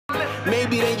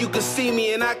Maybe then you can see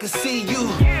me and I can see you.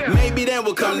 Maybe then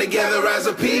we'll come together as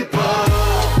a people.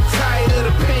 Tired of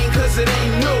the pain cause it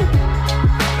ain't new.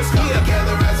 Let's come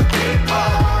together as a people.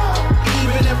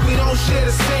 Even if we don't share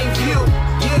the same view.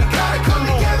 Yeah, gotta come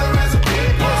together as a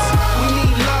people. We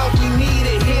need love, we need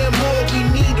to hear more.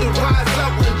 We need to rise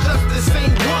up when justice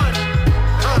ain't won.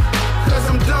 Cause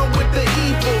I'm done with the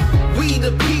evil. We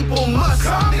the people must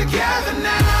come together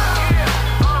now.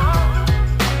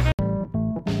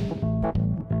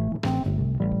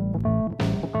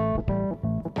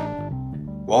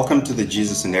 Welcome to the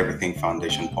Jesus in Everything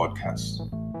Foundation podcast.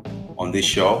 On this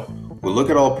show, we look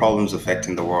at all problems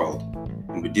affecting the world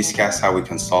and we discuss how we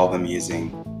can solve them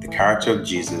using the character of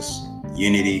Jesus,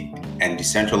 unity, and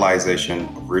decentralization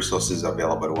of resources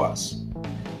available to us.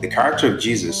 The character of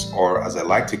Jesus, or as I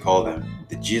like to call them,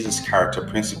 the Jesus character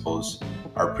principles,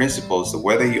 are principles that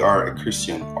whether you are a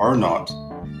Christian or not,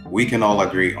 we can all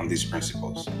agree on these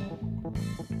principles.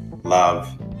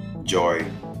 Love, joy,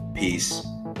 peace,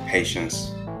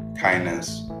 patience,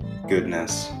 kindness,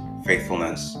 goodness,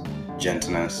 faithfulness,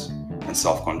 gentleness, and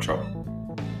self-control.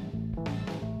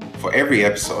 For every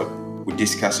episode, we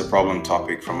discuss a problem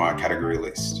topic from our category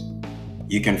list.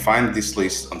 You can find this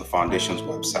list on the Foundation's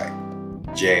website,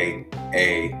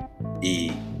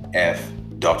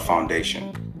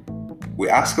 jaef.foundation. We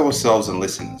ask ourselves and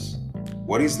listeners,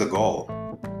 what is the goal?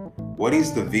 What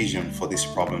is the vision for this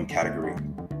problem category?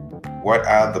 What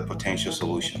are the potential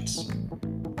solutions?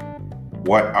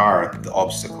 What are the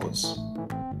obstacles?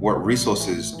 What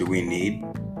resources do we need?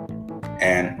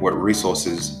 And what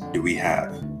resources do we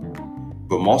have?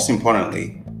 But most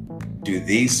importantly, do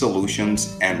these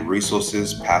solutions and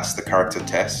resources pass the character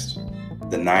test,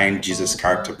 the 9 Jesus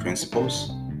character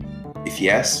principles? If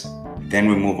yes, then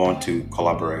we move on to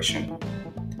collaboration.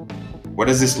 What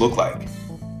does this look like?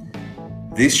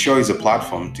 This show is a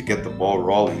platform to get the ball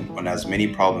rolling on as many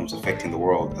problems affecting the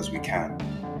world as we can.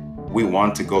 We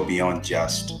want to go beyond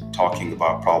just talking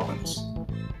about problems.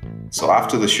 So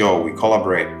after the show, we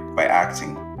collaborate by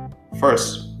acting.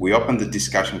 First, we open the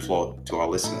discussion floor to our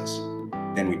listeners.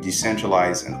 Then we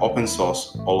decentralize and open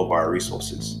source all of our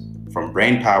resources, from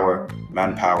brain power,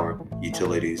 manpower,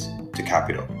 utilities, to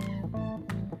capital.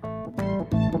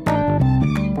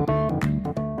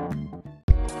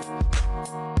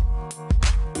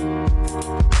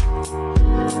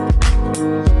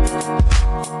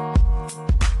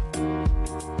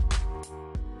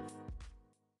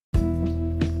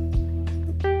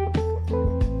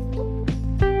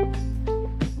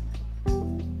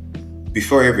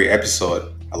 Before every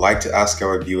episode, I like to ask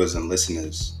our viewers and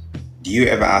listeners, do you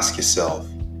ever ask yourself,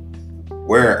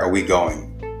 where are we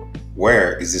going?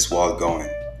 Where is this world going?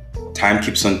 Time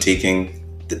keeps on ticking,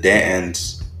 the day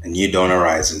ends, a new dawn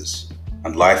arises,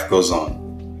 and life goes on.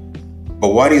 But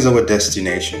what is our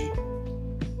destination?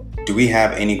 Do we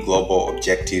have any global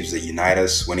objectives that unite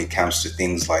us when it comes to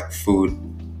things like food,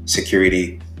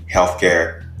 security,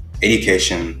 healthcare,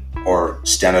 education, or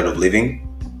standard of living?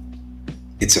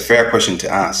 It's a fair question to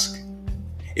ask.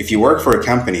 If you work for a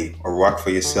company or work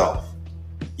for yourself,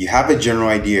 you have a general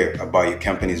idea about your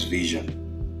company's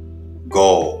vision,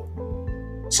 goal.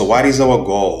 So what is our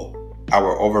goal,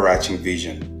 our overarching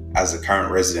vision as the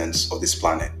current residents of this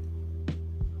planet?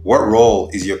 What role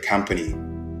is your company,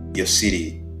 your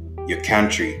city, your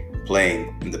country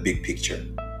playing in the big picture?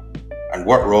 And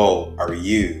what role are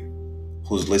you,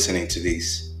 who's listening to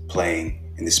this, playing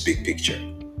in this big picture?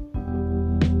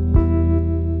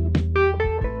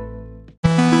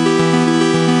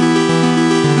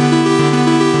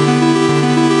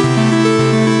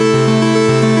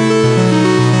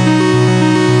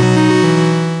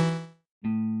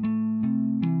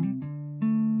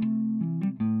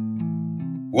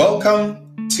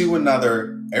 Welcome to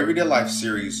another Everyday Life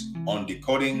series on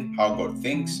decoding how God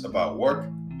thinks about work,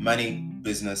 money,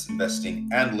 business, investing,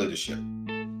 and leadership.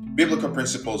 Biblical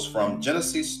principles from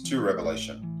Genesis to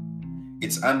Revelation.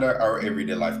 It's under our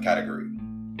Everyday Life category.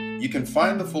 You can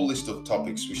find the full list of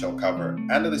topics we shall cover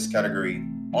under this category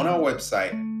on our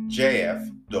website,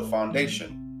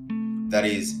 jaef.foundation. That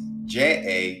is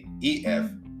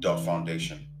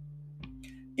jaef.foundation.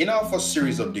 In our first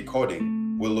series of decoding,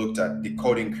 we looked at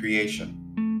decoding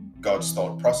creation, God's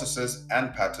thought processes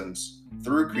and patterns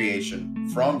through creation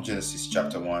from Genesis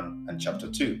chapter 1 and chapter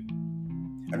 2.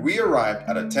 And we arrived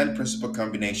at a 10-principle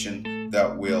combination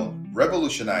that will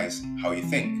revolutionize how you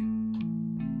think.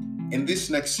 In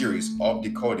this next series of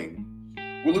decoding,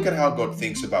 we'll look at how God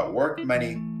thinks about work,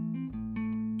 money,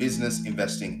 business,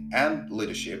 investing, and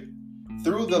leadership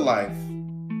through the life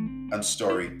and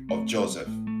story of Joseph,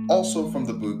 also from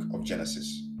the book of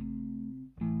Genesis.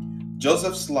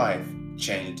 Joseph's life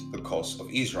changed the course of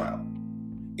Israel.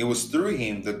 It was through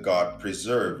him that God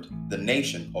preserved the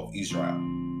nation of Israel.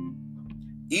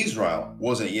 Israel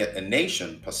wasn't yet a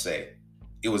nation per se,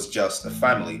 it was just a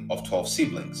family of 12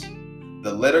 siblings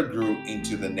that later grew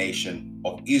into the nation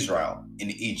of Israel in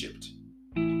Egypt.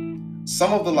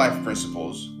 Some of the life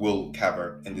principles we'll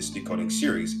cover in this decoding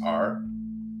series are: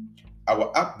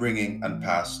 our upbringing and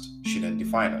past shouldn't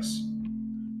define us.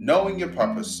 Knowing your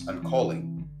purpose and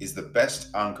calling is the best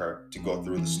anchor to go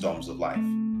through the storms of life.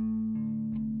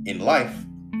 In life,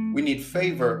 we need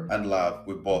favor and love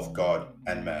with both God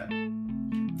and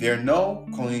man. There are no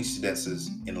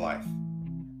coincidences in life.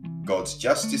 God's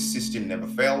justice system never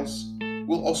fails.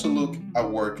 We'll also look at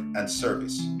work and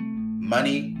service,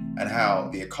 money, and how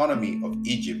the economy of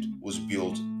Egypt was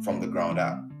built from the ground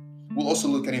up. We'll also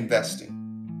look at investing,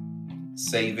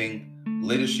 saving,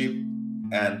 leadership,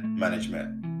 and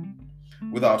management.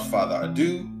 Without further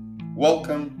ado,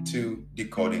 welcome to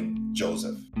Decoding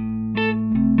Joseph.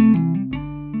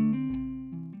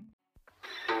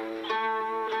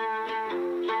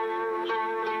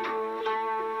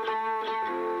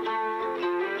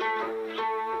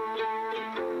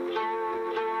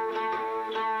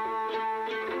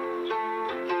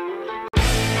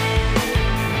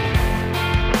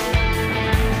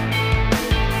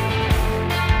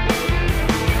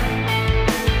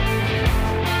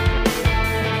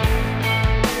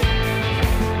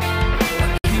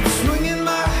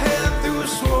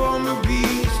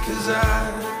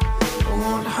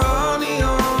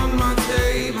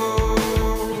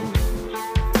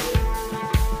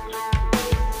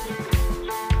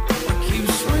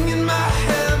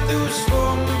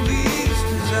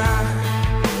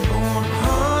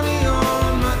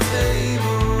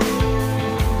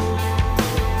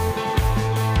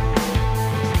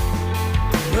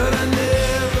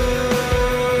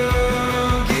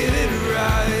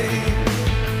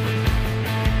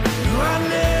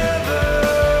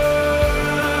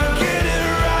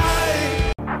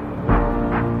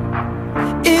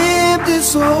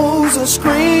 Souls are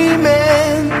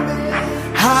screaming,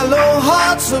 hollow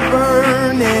hearts are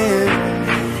burning.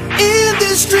 In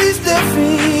the streets they're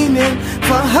fiending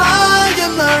for higher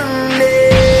learning.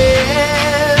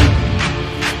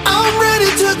 I'm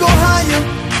ready to go higher.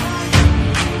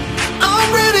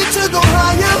 I'm ready to go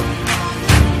higher.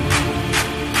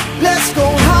 Let's go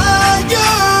higher,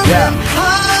 yeah.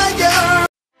 Higher.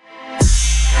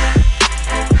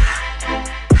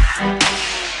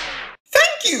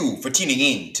 Thank you for tuning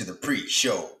in to the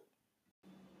pre-show.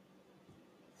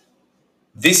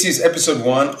 This is episode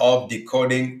 1 of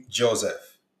Decoding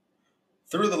Joseph.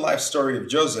 Through the life story of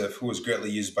Joseph, who was greatly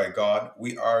used by God,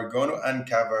 we are going to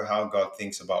uncover how God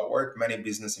thinks about work, money,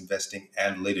 business, investing,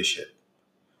 and leadership.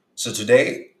 So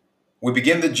today, we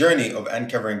begin the journey of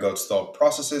uncovering God's thought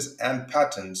processes and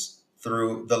patterns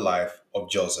through the life of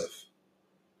Joseph.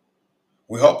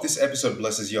 We hope this episode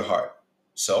blesses your heart.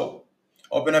 So,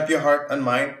 open up your heart and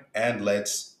mind and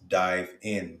let's dive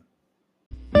in.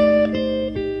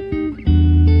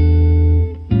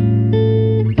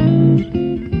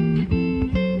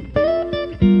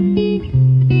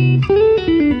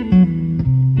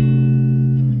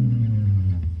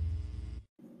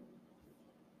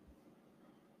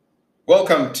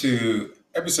 Welcome to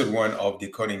episode 1 of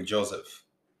Decoding Joseph,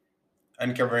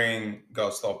 uncovering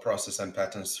God's thought process and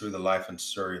patterns through the life and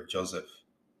story of Joseph.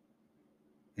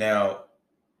 Now,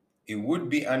 it would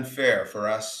be unfair for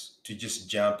us to just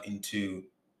jump into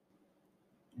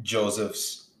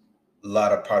Joseph's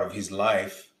latter part of his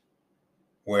life,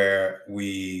 where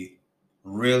we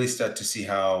really start to see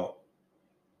how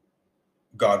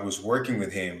God was working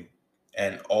with him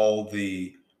and all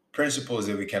the principles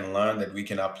that we can learn that we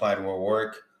can apply to our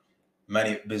work,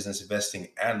 money, business, investing,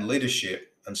 and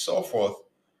leadership, and so forth,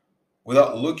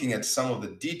 without looking at some of the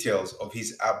details of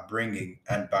his upbringing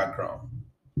and background.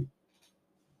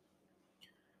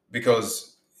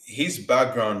 Because his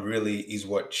background really is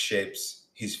what shapes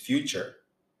his future.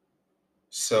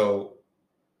 So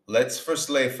let's first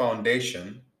lay a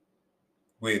foundation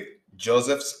with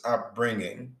Joseph's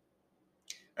upbringing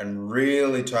and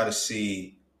really try to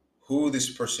see who this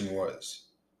person was.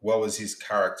 What was his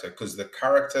character? Because the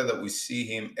character that we see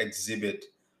him exhibit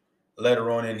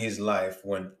later on in his life,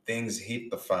 when things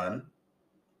hit the fan,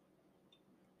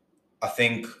 I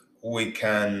think we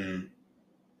can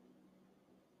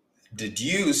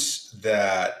deduce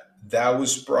that that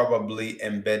was probably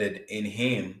embedded in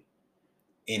him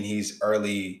in his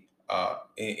early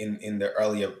in the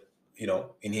earlier,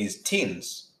 in his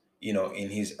teens, in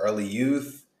his early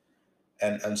youth,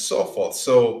 and so forth.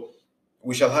 So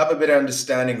we shall have a better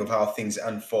understanding of how things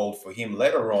unfold for him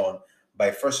later on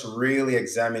by first really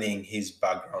examining his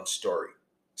background story.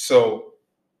 So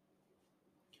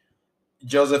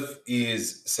Joseph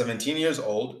is 17 years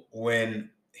old when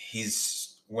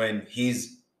his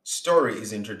story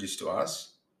is introduced to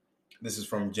us. This is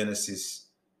from Genesis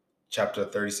chapter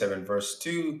 37 verse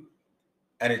 2,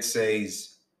 and it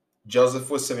says Joseph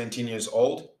was 17 years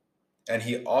old and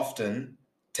he often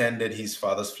tended his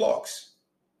father's flocks.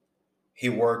 He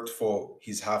worked for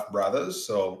his half brothers,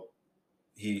 so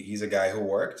he's a guy who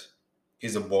worked.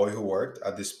 He's a boy who worked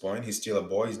at this point. He's still a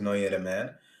boy, he's not yet a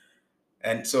man.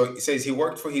 And so it says he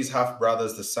worked for his half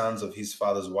brothers, the sons of his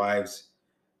father's wives,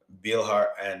 Bilhah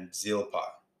and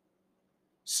Zilpah.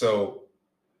 So,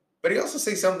 but he also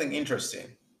says something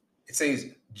interesting. It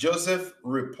says Joseph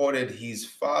reported to his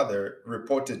father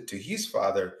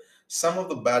some of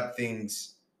the bad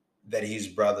things that his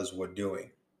brothers were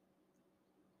doing.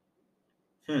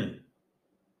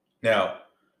 Now,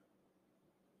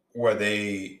 were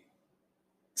they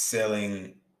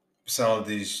selling some of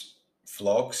these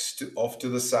flocks off to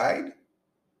the side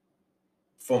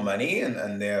for money,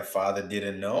 and their father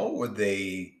didn't know? Were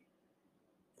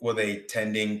they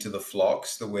tending to the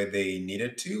flocks the way they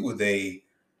needed to? Were they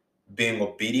being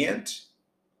obedient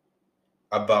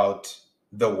about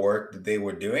the work that they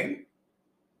were doing?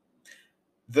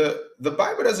 The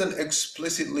Bible doesn't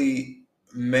explicitly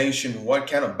mention what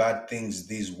kind of bad things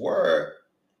these were,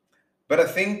 but I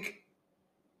think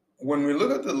when we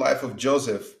look at the life of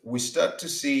Joseph, we start to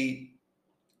see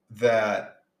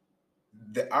that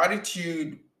the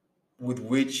attitude with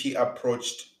which he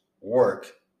approached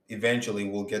work, eventually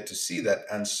we'll get to see that,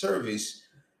 and service,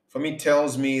 for me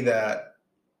tells me that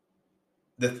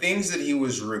the things that he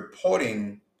was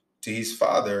reporting to his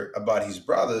father about his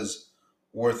brothers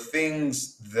were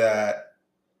things that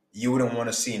you wouldn't want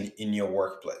to see in your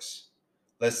workplace.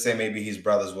 Let's say maybe his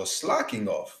brothers were slacking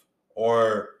off,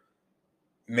 or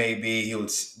maybe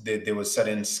there were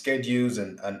certain schedules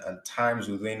and times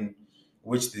within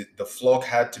which the flock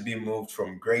had to be moved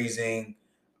from grazing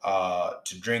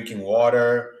to drinking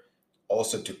water,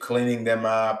 also to cleaning them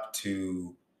up,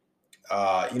 to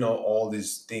all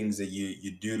these things that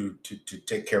you do to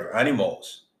take care of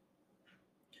animals.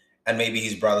 And maybe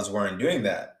his brothers weren't doing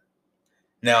that.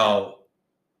 Now,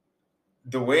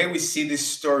 the way we see this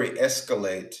story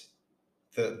escalate,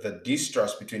 the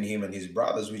distrust between him and his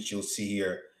brothers, which you'll see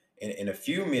here in a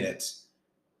few minutes,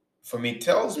 for me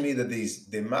tells me that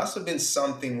there must have been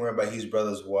something whereby his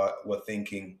brothers were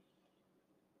thinking,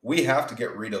 we have to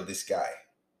get rid of this guy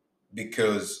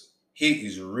because he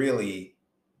is really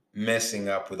messing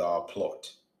up with our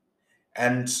plot.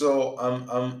 And so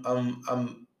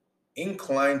I'm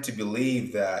inclined to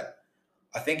believe that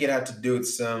I think it had to do with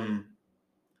some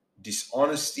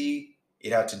dishonesty.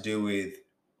 It had to do with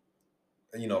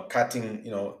cutting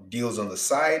deals on the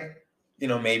side.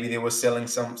 Maybe they were selling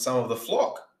some of the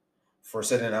flock for a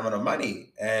certain amount of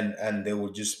money, and they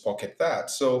would just pocket that.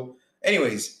 So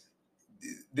anyways,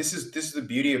 this is the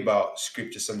beauty about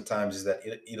scripture sometimes, is that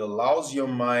it allows your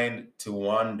mind to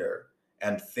wander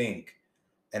and think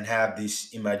and have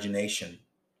this imagination.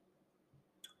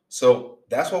 So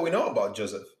that's what we know about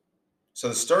Joseph. So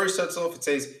the story starts off, it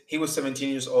says he was 17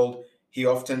 years old. He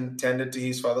often tended to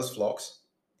his father's flocks.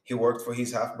 He worked for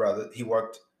his half brother. He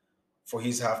worked for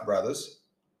his half brothers.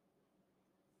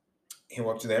 He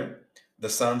worked to them, the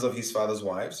sons of his father's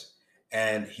wives,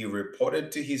 and he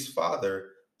reported to his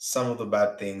father some of the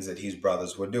bad things that his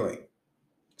brothers were doing.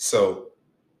 So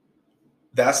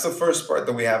that's the first part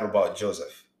that we have about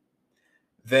Joseph.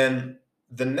 Then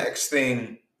the next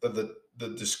thing that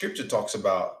the scripture talks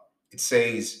about, it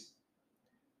says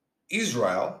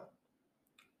Israel,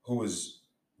 who is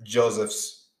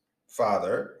Joseph's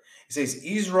father, it says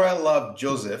Israel loved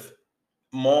Joseph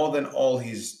more than all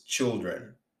his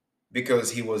children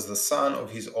because he was the son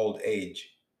of his old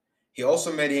age. He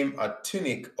also made him a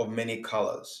tunic of many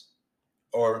colors.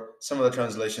 Or some of the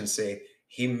translations say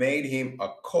he made him a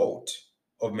coat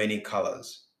of many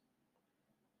colors.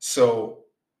 So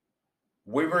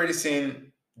we've already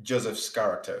seen Joseph's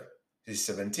character. He's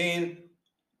 17.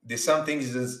 There's some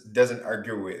things he doesn't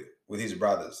argue with his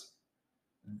brothers.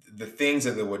 The things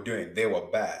that they were doing, they were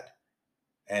bad.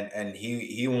 And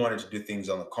he wanted to do things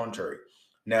on the contrary.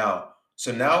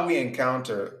 So now we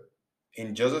encounter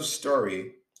in Joseph's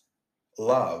story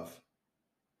love,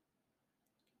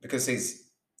 because it says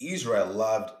Israel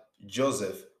loved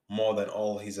Joseph more than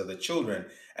all his other children.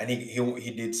 And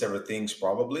he did several things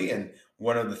probably. And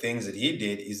one of the things that he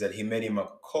did is that he made him a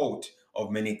coat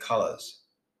of many colors.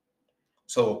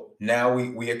 So now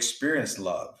we experience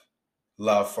love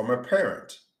from a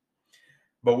parent.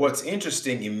 But what's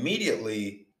interesting,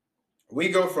 immediately we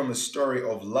go from a story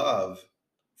of love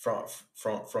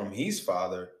from his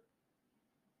father,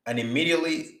 and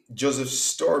immediately Joseph's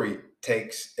story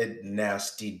takes a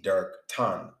nasty, dark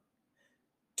turn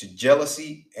to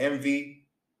jealousy, envy,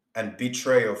 and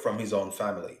betrayal from his own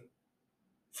family,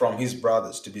 from his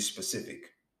brothers to be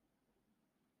specific.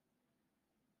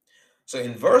 So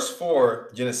in verse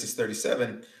 4, Genesis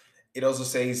 37, it also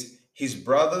says, his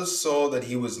brothers saw that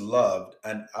he was loved,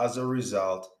 and as a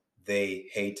result, they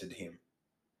hated him.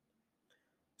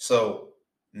 So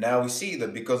now we see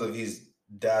that because of his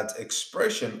dad's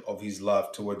expression of his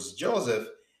love towards Joseph,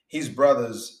 his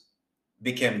brothers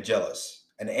became jealous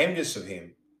and envious of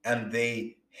him, and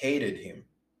they hated him.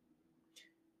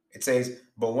 It says,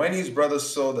 but when his brothers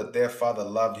saw that their father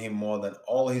loved him more than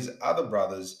all his other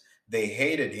brothers, they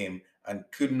hated him and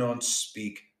could not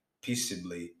speak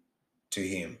peaceably to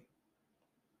him.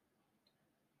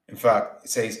 In fact, it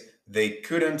says they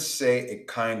couldn't say a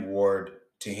kind word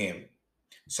to him.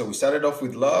 So we started off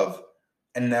with love,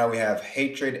 and now we have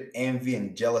hatred, envy,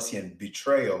 and jealousy and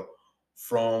betrayal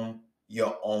from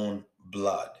your own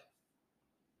blood,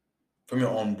 from your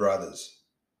own brothers.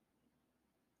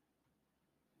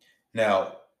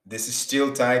 Now, this is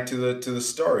still tied to the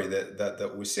story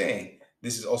that we're saying.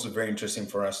 This is also very interesting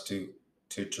for us to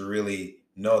really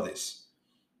know this.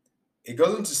 It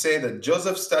goes on to say that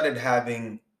Joseph started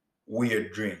having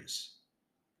weird dreams,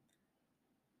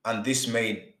 and this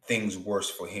made things worse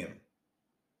for him.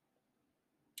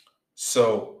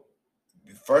 So,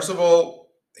 first of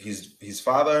all, his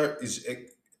father is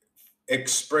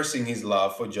expressing his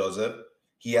love for Joseph.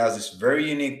 He has this very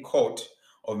unique coat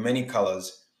of many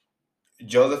colors.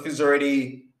 Joseph is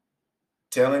already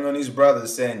telling on his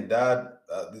brothers, saying, Dad,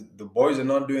 the boys are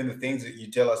not doing the things that you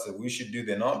tell us that we should do.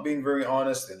 They're not being very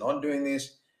honest. They're not doing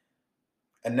this.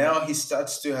 And now he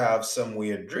starts to have some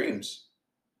weird dreams.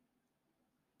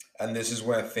 And this is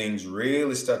where things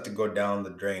really start to go down the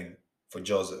drain for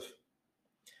Joseph.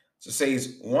 So it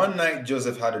says, one night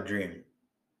Joseph had a dream.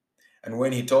 And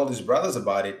when he told his brothers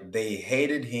about it, they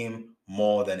hated him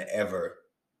more than ever.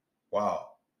 Wow.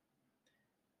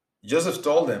 Joseph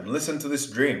told them, listen to this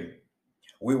dream.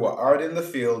 We were out in the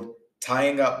field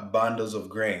tying up bundles of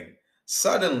grain.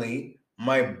 Suddenly,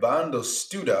 my bundles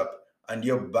stood up, and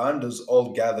your bundles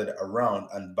all gathered around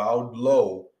and bowed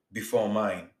low before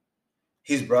mine.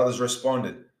 His brothers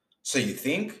responded, so you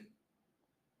think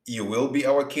you will be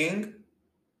our king?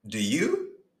 Do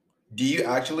you? Do you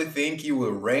actually think you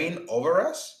will reign over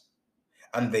us?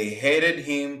 And they hated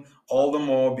him all the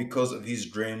more because of his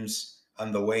dreams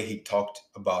and the way he talked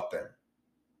about them.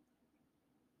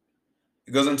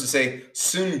 It goes on to say,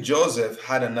 soon Joseph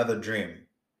had another dream,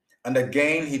 and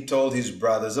again he told his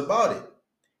brothers about it.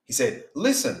 He said,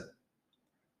 listen,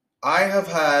 I have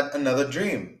had another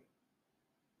dream.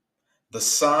 The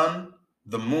sun,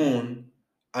 the moon,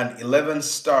 and 11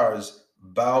 stars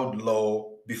bowed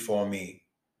low before me.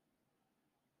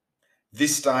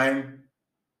 This time,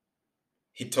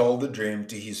 he told the dream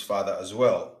to his father as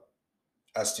well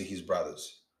as to his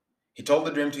brothers. He told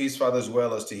the dream to his father as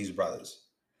well as to his brothers.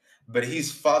 But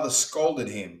his father scolded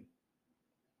him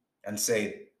and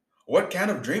said, what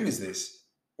kind of dream is this?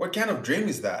 What kind of dream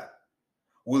is that?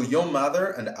 Will your mother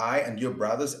and I and your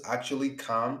brothers actually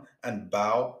come and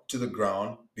bow to the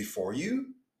ground before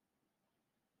you?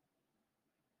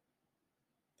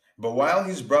 But while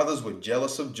his brothers were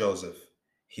jealous of Joseph,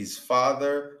 his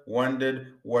father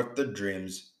wondered what the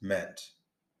dreams meant.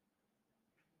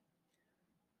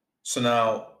 So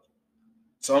now,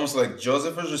 it's almost like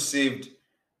Joseph has received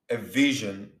a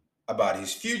vision about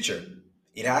his future.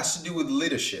 It has to do with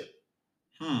leadership.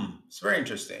 It's very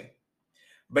interesting.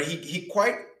 But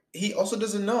he also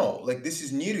doesn't know, like this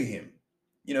is new to him.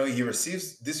 You know, he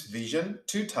receives this vision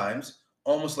 2 times,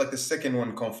 almost like the second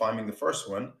one confirming the first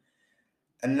one.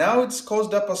 And now it's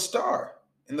caused up a star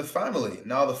in the family.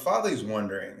 Now the father is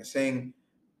wondering, saying,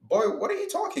 boy, what are you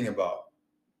talking about?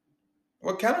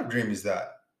 What kind of dream is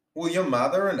that? Will your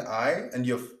mother and I and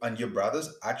your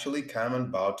brothers actually come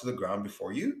and bow to the ground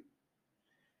before you?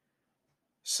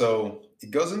 So it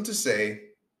goes on to say,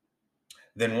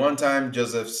 then one time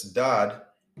Joseph's dad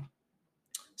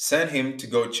sent him to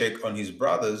go check on his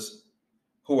brothers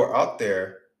who were out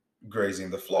there grazing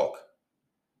the flock.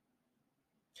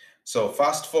 So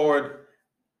fast forward,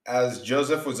 as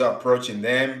Joseph was approaching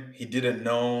them, he didn't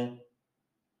know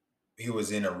he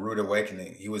was in a rude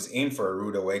awakening. He was in for a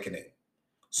rude awakening.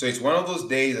 So it's one of those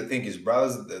days, I think his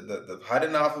brothers, they've had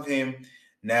enough of him.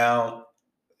 Now,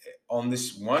 on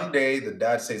this one day, the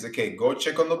dad says, okay, go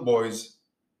check on the boys,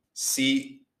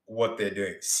 see what they're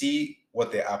doing, see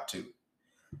what they're up to.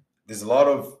 There's a lot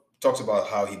of talks about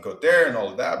how he got there and all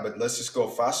of that, but let's just go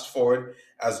fast forward.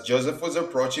 As Joseph was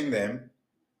approaching them,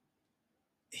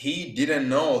 he didn't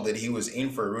know that he was in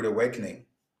for a rude awakening.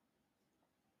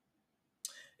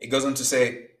 It goes on to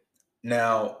say,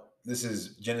 now, this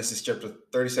is Genesis chapter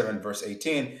 37, verse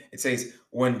 18. It says,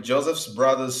 when Joseph's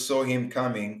brothers saw him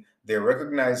coming, they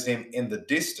recognized him in the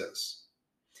distance.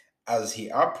 As he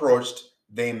approached,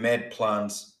 they made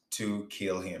plans to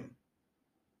kill him.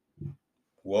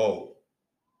 Whoa.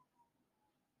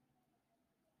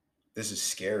 This is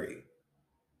scary.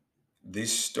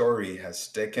 This story has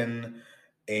taken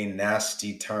a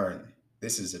nasty turn.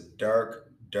 This is a dark,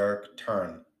 dark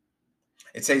turn.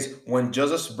 It says, when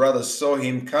Joseph's brothers saw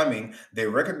him coming, they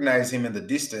recognized him in the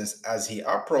distance. As he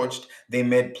approached, they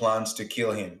made plans to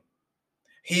kill him.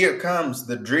 Here comes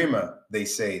the dreamer, they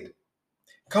said.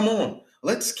 Come on,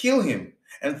 let's kill him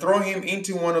and throw him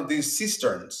into one of these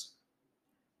cisterns.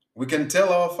 We can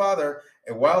tell our father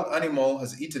a wild animal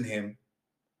has eaten him.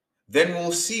 Then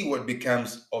we'll see what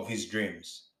becomes of his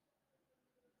dreams.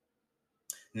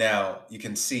 Now, you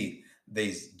can see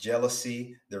there's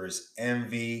jealousy, there is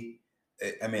envy.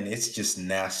 I mean, it's just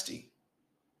nasty.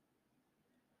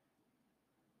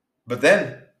 But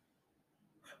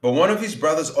one of his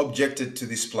brothers objected to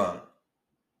this plan.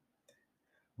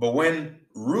 But when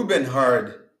Reuben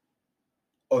heard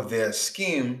of their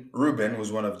scheme, Reuben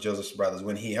was one of Joseph's brothers.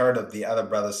 When he heard of the other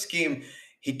brother's scheme,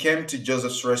 he came to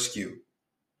Joseph's rescue.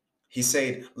 He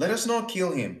said, let us not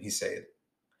kill him, he said.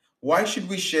 Why should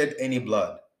we shed any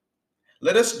blood?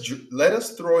 Let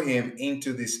us throw him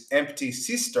into this empty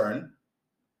cistern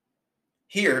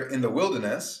here in the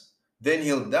wilderness. Then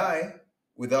he'll die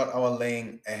without our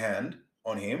laying a hand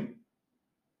on him.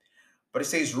 But it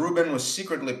says Reuben was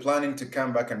secretly planning to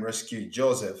come back and rescue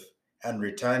Joseph and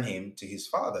return him to his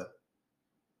father.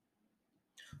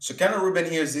 So kind of Reuben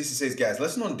hears this, he says, guys,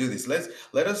 let's not do this.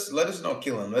 Let us not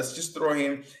kill him. Let's just throw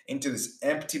him into this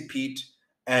empty pit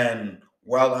and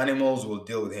wild animals will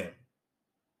deal with him.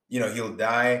 He'll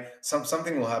die.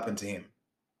 Something will happen to him.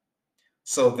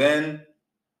 So then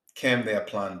came their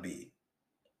plan B.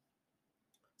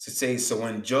 So it says, so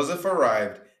when Joseph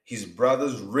arrived, his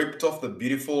brothers ripped off the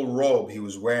beautiful robe he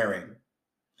was wearing.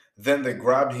 Then they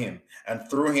grabbed him and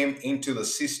threw him into the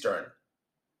cistern.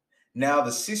 Now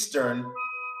the cistern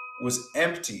was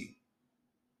empty.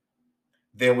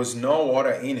 There was no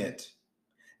water in it.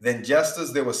 Then just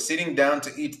as they were sitting down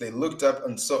to eat, they looked up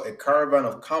and saw a caravan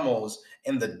of camels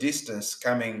in the distance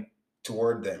coming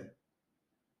toward them.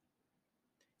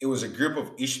 It was a group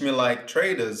of Ishmaelite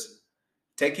traders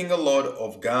taking a load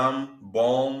of gum,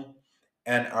 balm,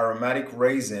 and aromatic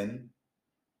resin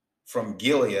from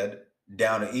Gilead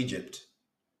down to Egypt.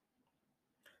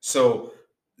 So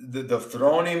they've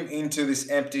thrown him into this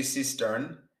empty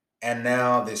cistern, and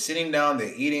now they're sitting down,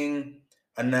 they're eating,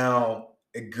 and now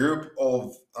a group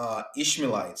of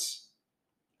Ishmaelites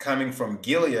coming from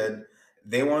Gilead,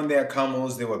 they were on their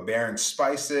camels, they were bearing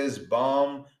spices,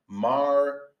 balm,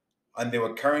 myrrh, and they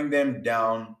were carrying them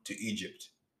down to Egypt.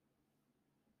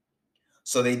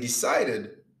 So they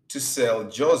decided to sell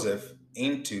Joseph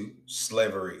into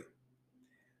slavery.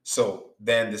 So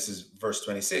then this is verse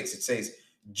 26. It says,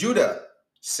 Judah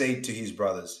said to his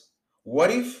brothers, what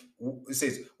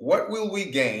will we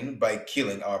gain by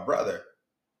killing our brother?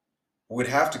 We'd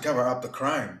have to cover up the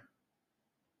crime.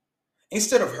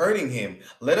 Instead of hurting him,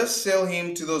 let us sell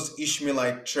him to those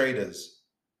Ishmaelite traders.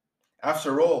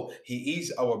 After all, he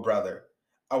is our brother,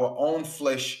 our own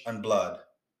flesh and blood.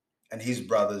 And his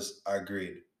brothers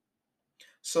agreed.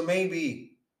 So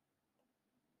maybe,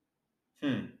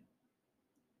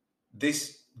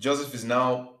 this Joseph is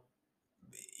now,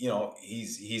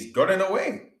 he's gotten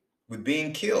away with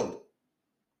being killed.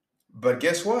 But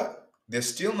guess what? They're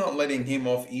still not letting him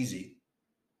off easy.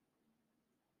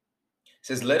 It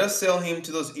says, let us sell him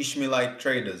to those Ishmaelite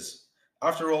traders.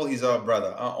 After all, he's our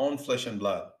brother, our own flesh and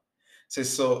blood. It says,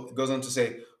 so it goes on to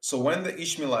say, so when the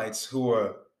Ishmaelites, who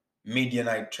were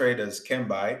Midianite traders, came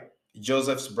by,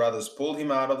 Joseph's brothers pulled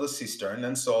him out of the cistern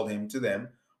and sold him to them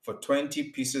for 20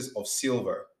 pieces of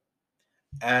silver.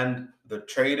 And the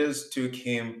traders took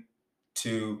him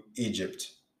to Egypt.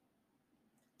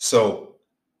 So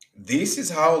this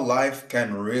is how life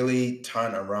can really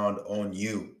turn around on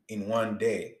you in one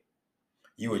day.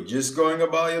 You were just going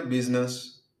about your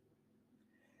business,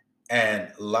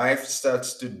 and life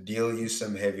starts to deal you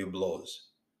some heavy blows.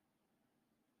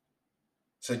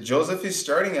 So Joseph is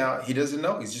starting out, he doesn't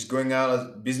know. He's just going out as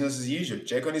business as usual.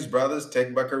 Check on his brothers,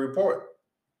 take back a report.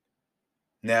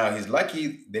 Now he's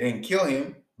lucky they didn't kill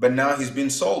him, but now he's been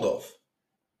sold off.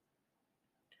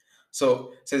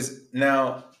 So it says,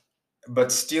 now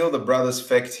But still, the brothers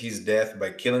faked his death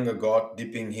by killing a goat,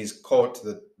 dipping his coat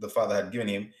that the father had given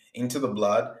him into the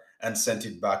blood, and sent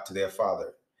it back to their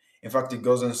father. In fact, it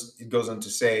goes on to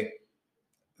say,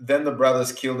 then the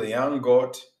brothers killed a young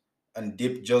goat and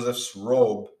dipped Joseph's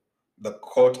robe, the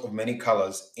coat of many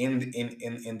colors, in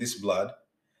this blood.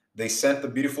 They sent the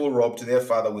beautiful robe to their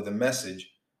father with a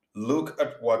message: look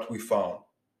at what we found.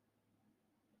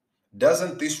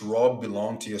 Doesn't this robe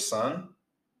belong to your son?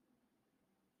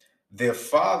 Their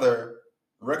father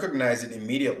recognized it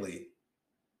immediately.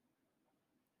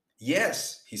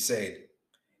 Yes, he said,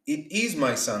 it is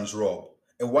my son's robe.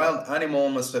 A wild animal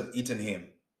must have eaten him.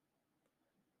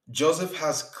 Joseph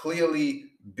has clearly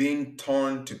been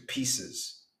torn to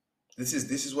pieces. This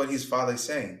is what his father is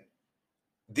saying.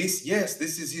 This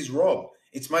is his robe.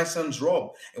 It's my son's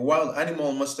robe. A wild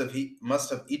animal must have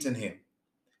eaten him.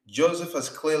 Joseph has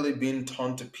clearly been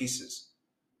torn to pieces.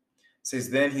 It says,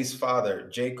 then his father,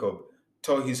 Jacob,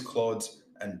 tore his clothes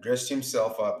and dressed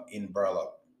himself up in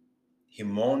burlap. He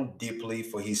mourned deeply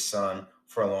for his son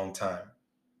for a long time.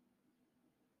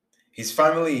 His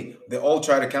family, they all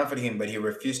tried to comfort him, but he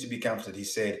refused to be comforted. He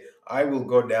said, I will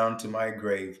go down to my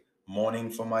grave mourning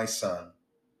for my son.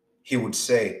 He would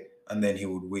say, and then he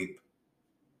would weep.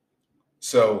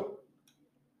 So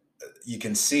you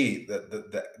can see that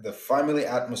the family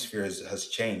atmosphere has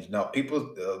changed. Now,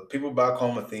 people back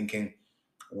home are thinking,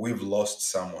 we've lost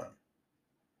someone.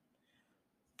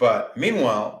 But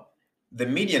meanwhile, the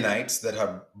Midianites that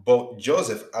have bought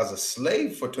Joseph as a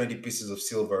slave for 20 pieces of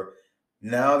silver,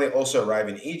 now they also arrive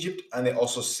in Egypt and they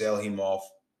also sell him off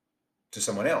to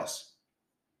someone else.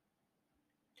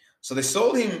 So they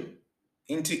sold him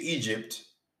into Egypt.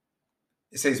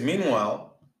 It says,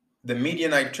 meanwhile, the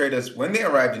Midianite traders, when they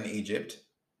arrived in Egypt,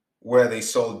 where they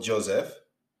sold Joseph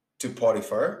to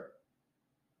Potiphar,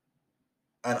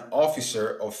 an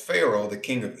officer of Pharaoh, the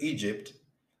king of Egypt,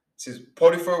 says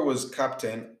Potiphar was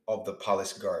captain of the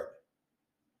palace guard.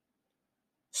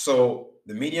 So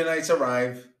the Midianites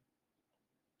arrive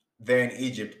there in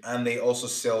Egypt and they also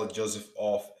sell Joseph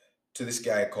off to this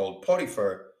guy called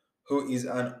Potiphar, who is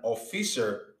an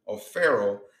officer of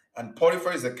Pharaoh, and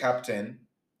Potiphar is the captain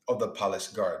of the palace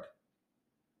guard.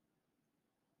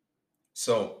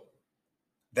 So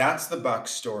that's the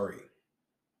backstory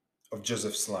of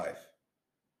Joseph's life.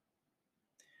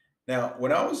 Now,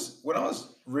 when I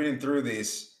was reading through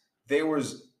this, there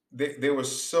were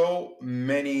so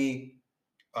many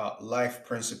life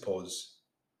principles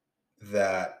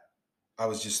that I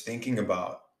was just thinking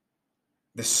about.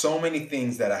 There's so many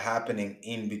things that are happening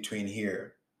in between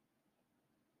here,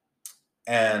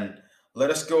 and let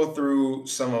us go through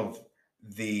some of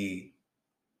the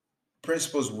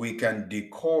principles we can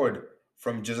decode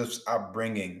from Joseph's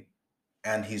upbringing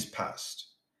and his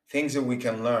past. Things that we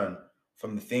can learn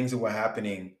from the things that were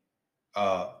happening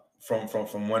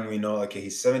from when we know, okay,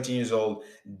 he's 17 years old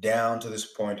down to this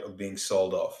point of being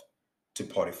sold off to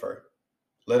Potiphar.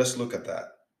 Let us look at that.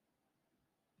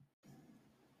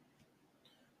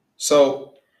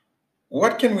 So,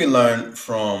 what can we learn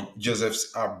from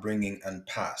Joseph's upbringing and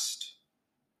past?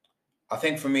 I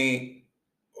think for me,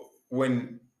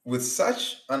 when with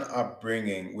such an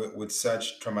upbringing, with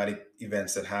such traumatic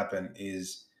events that happen,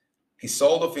 is he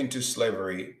sold off into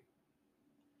slavery.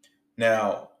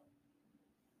 Now,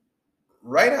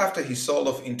 right after he sold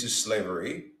off into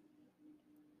slavery,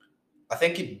 I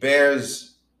think it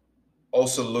bears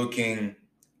also looking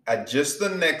at just the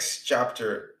next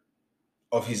chapter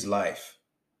of his life.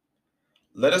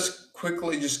 Let us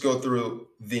quickly just go through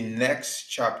the next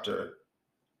chapter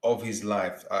of his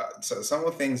life. So some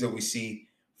of the things that we see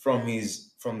from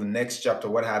the next chapter,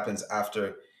 what happens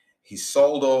after he's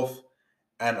sold off,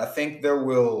 and I think there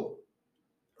will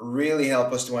really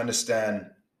help us to understand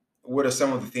what are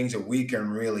some of the things that we can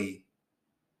really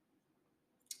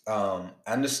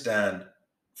understand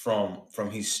from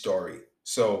his story.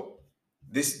 So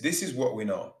this is what we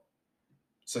know.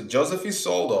 So Joseph is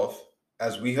sold off,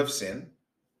 as we have seen.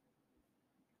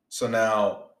 So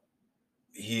now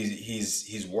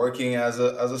he's working as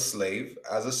a slave,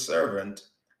 as a servant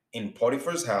in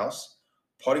Potiphar's house.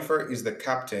 Potiphar is the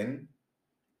captain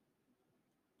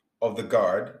of the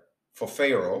guard for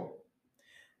Pharaoh.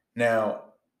 Now,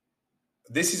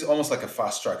 this is almost like a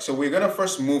fast track. So we're going to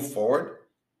first move forward,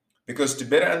 because to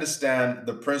better understand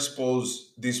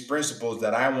these principles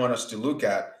that I want us to look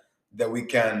at, that we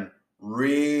can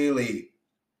really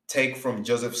take from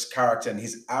Joseph's character and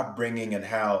his upbringing and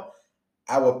how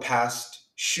our past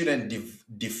shouldn't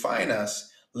define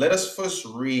us, let us first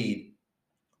read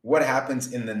what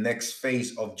happens in the next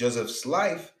phase of Joseph's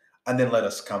life, and then let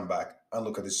us come back and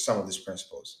look at some of these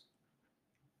principles.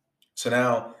 So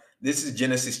now This is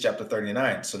Genesis chapter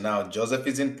 39. So now Joseph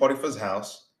is in Potiphar's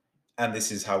house, and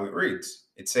this is how it reads.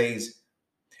 It says,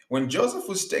 when Joseph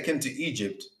was taken to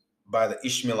Egypt by the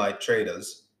Ishmaelite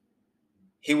traders,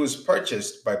 he was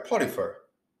purchased by Potiphar,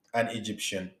 an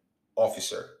Egyptian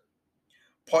officer.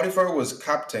 Potiphar was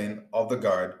captain of the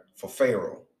guard for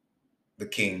Pharaoh, the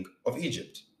king of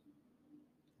Egypt.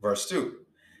 Verse 2, it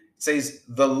says,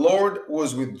 the Lord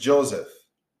was with Joseph,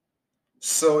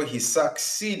 so he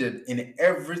succeeded in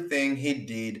everything he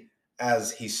did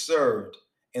as he served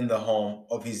in the home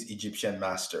of his Egyptian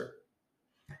master.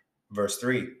 Verse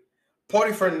 3,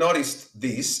 Potiphar noticed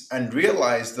this and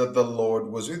realized that the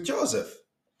Lord was with Joseph,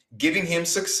 giving him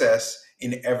success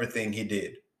in everything he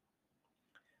did.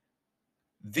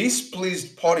 This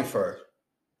pleased Potiphar,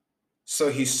 so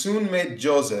he soon made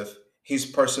Joseph his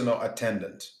personal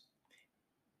attendant.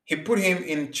 He put him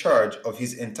in charge of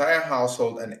his entire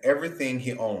household and everything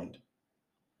he owned.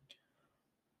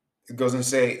 It goes on to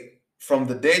say, from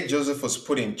the day Joseph was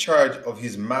put in charge of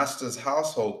his master's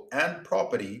household and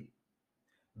property,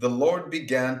 the Lord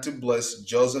began to bless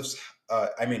Joseph's,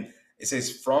 it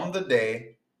says, from the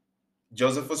day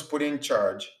Joseph was put in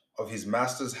charge of his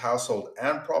master's household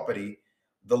and property,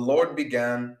 the Lord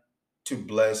began to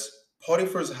bless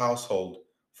Potiphar's household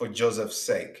for Joseph's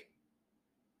sake.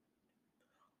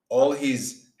 All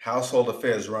his household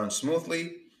affairs ran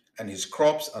smoothly, and his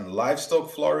crops and livestock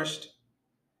flourished.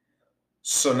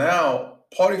 So now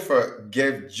Potiphar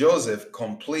gave Joseph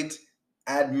complete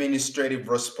administrative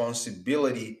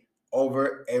responsibility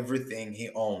over everything he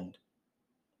owned.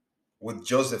 With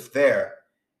Joseph there,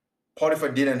 Potiphar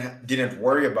didn't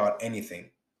worry about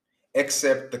anything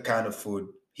except the kind of food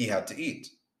he had to eat.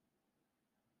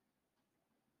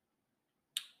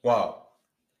 Wow.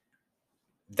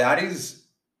 That is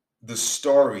the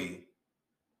story.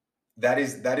 That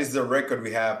is the record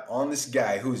we have on this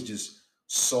guy who's just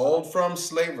sold from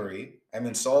slavery.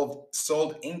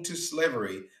 Sold into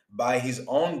slavery by his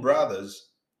own brothers.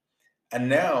 And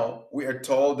now we are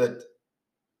told that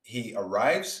he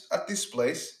arrives at this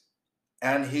place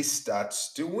and he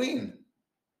starts to win.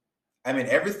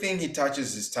 Everything he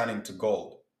touches is turning to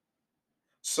gold.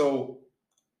 So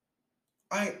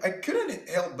I couldn't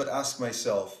help but ask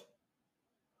myself,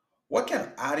 what kind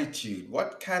of attitude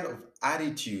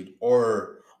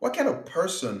or what kind of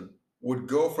person would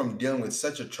go from dealing with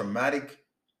such a traumatic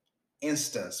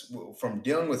instance, from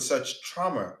dealing with such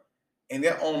trauma in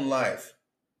their own life,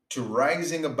 to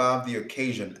rising above the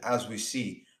occasion, as we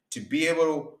see, to be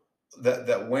able to,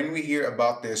 that when we hear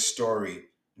about their story,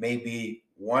 maybe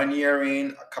 1 year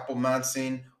in, a couple months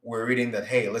in, we're reading that,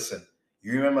 hey, listen,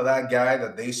 you remember that guy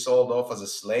that they sold off as a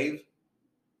slave?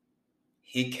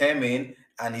 He came in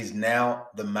and he's now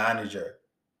the manager.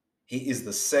 He is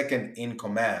the second in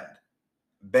command.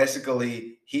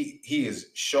 Basically, he is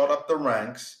shot up the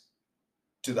ranks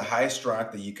to the highest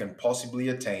rank that you can possibly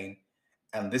attain,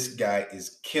 and this guy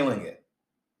is killing it.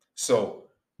 So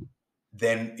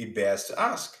then it bears to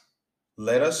ask,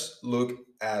 let us look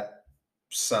at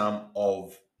some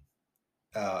of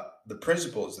the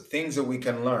principles, the things that we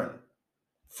can learn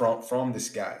from this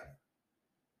guy.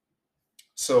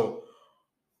 So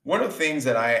one of the things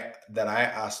that I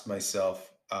asked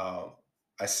myself,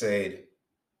 I said,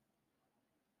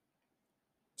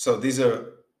 so these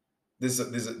are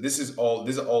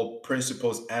all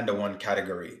principles under one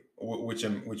category, which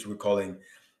we're calling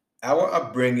our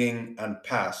upbringing and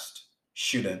past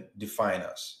shouldn't define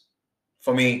us.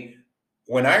 For me,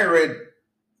 when I read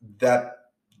that,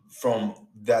 from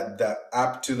that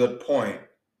up to the point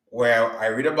where I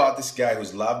read about this guy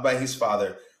who's loved by his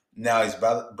father, now his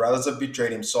brothers have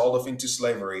betrayed him, sold off into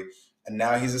slavery, and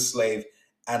now he's a slave,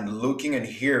 and looking and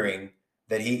hearing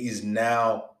that he is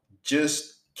now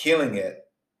just killing it,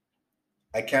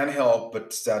 I can't help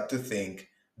but start to think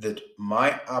that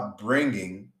my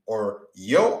upbringing or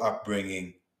your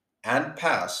upbringing and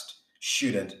past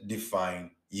shouldn't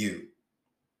define you.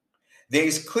 There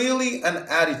is clearly an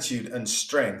attitude and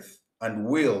strength and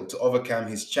will to overcome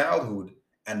his childhood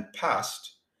and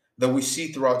past that we see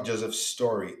throughout Joseph's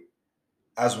story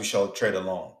as we shall tread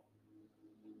along.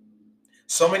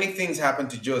 So many things happened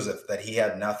to Joseph that he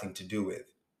had nothing to do with.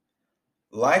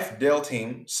 Life dealt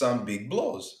him some big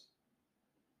blows.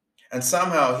 And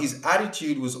somehow his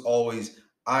attitude was always,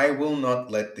 I will not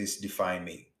let this define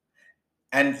me.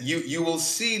 And you will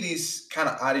see this kind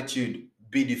of attitude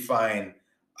be defined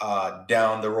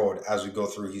down the road as we go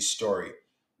through his story.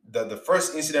 The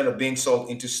first incident of being sold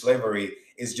into slavery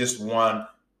is just one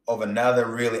of another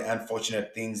really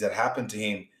unfortunate things that happened to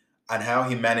him, and how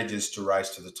he manages to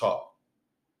rise to the top.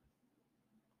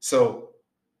 So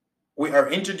we are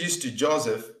introduced to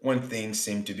Joseph when things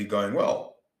seem to be going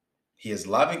well. He has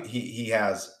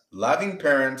loving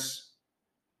parents.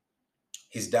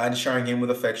 His dad is showering him with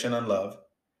affection and love.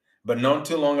 But not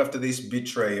too long after this,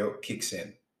 betrayal kicks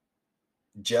in.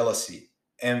 Jealousy,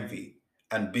 envy,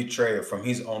 and betrayal from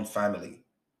his own family,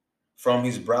 from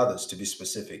his brothers to be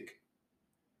specific.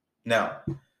 Now,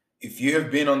 if you have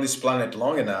been on this planet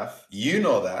long enough, you do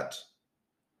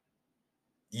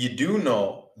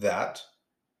know that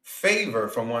favor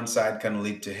from one side can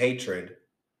lead to hatred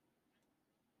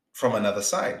from another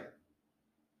side.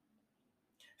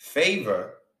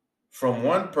 Favor from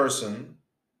one person,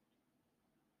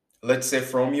 let's say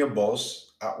from your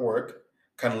boss at work,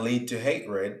 can lead to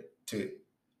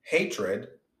hatred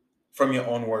from your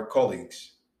own work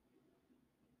colleagues.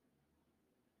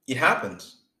 It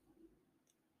happens.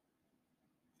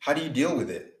 How do you deal with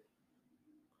it?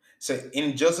 So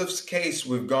in Joseph's case,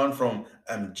 we've gone from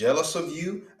I'm jealous of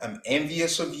you, I'm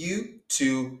envious of you,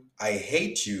 to I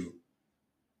hate you,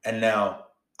 and now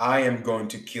I am going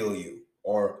to kill you,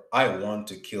 or I want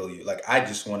to kill you. Like I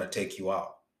just want to take you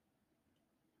out.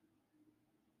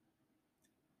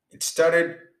 It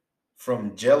started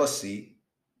from jealousy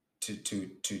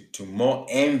to more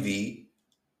envy,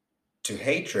 to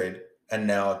hatred, and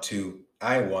now to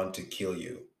I want to kill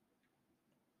you.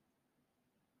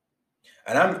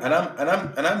 And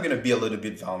I'm gonna be a little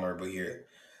bit vulnerable here.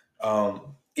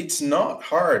 It's not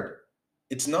hard.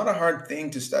 It's not a hard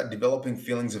thing to start developing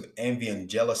feelings of envy and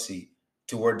jealousy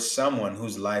towards someone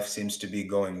whose life seems to be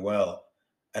going well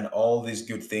and all these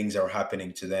good things are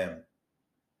happening to them.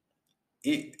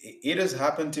 It has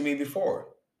happened to me before.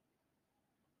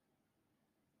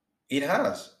 It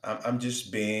has. I'm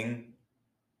just being,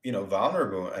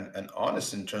 vulnerable and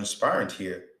honest and transparent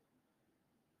here.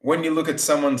 When you look at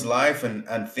someone's life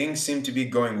and things seem to be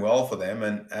going well for them,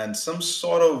 and some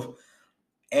sort of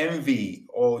envy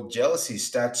or jealousy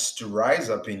starts to rise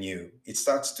up in you, it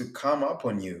starts to come up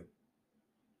on you.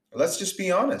 Let's just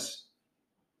be honest.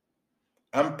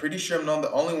 I'm pretty sure I'm not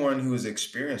the only one who has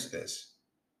experienced this.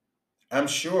 I'm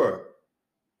sure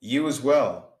you as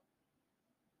well.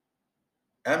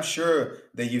 I'm sure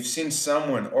that you've seen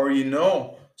someone or you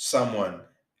know someone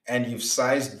and you've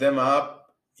sized them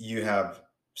up. You have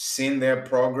seen their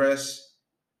progress,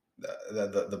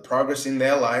 the progress in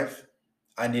their life.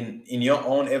 And in your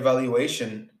own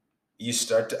evaluation, you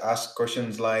start to ask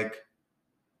questions like,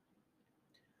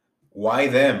 why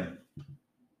them?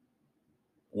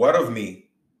 What of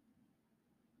me?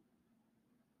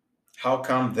 How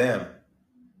come them?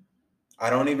 I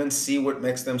don't even see what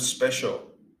makes them special.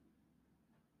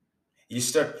 You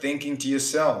start thinking to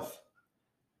yourself.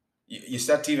 You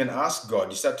start to even ask God.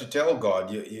 You start to tell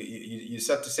God. You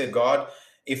start to say, God,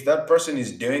 if that person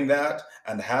is doing that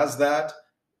and has that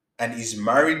and is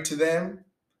married to them,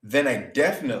 then I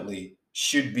definitely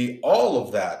should be all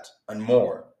of that and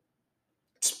more.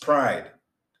 It's pride.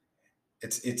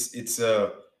 It's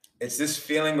this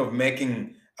feeling of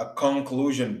making a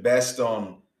conclusion based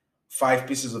on 5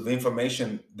 pieces of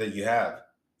information that you have.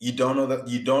 You don't know that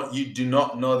you do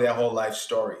not know their whole life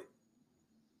story.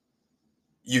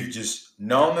 You've just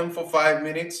known them for 5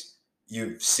 minutes.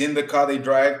 You've seen the car they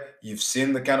drive. You've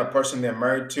seen the kind of person they're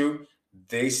married to.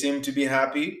 They seem to be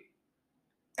happy.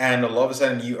 And all of a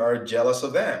sudden you are jealous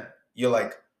of them. You're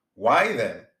like, why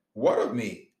them? What of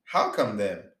me? How come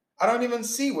them? I don't even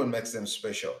see what makes them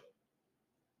special.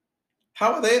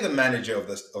 How are they the manager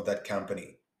of that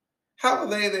company? How are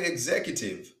they the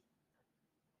executive?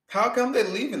 How come they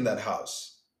live in that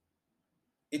house?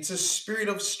 It's a spirit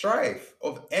of strife,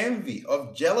 of envy,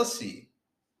 of jealousy.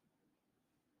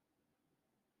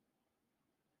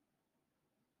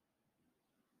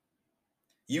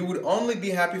 You would only be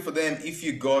happy for them if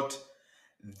you got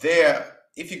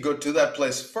to that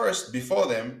place first before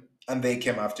them and they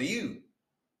came after you.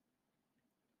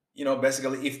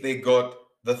 Basically, if they got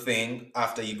the thing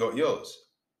after you got yours.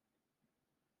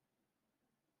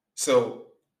 So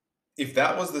if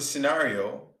that was the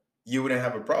scenario, you wouldn't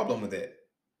have a problem with it.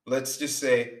 Let's just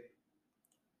say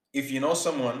if you know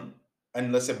someone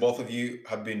and let's say both of you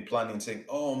have been planning saying,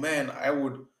 oh man, I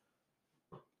would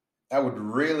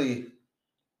really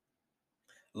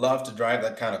love to drive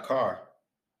that kind of car.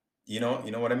 You know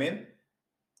what I mean?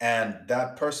 And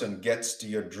that person gets to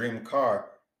your dream car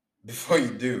before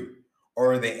you do,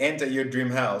 or they enter your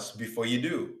dream house before you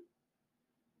do.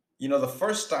 The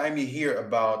first time you hear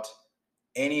about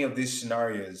any of these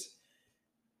scenarios,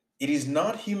 it is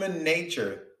not human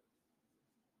nature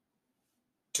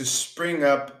to spring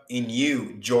up in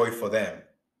you joy for them.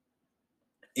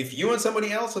 If you and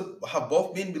somebody else have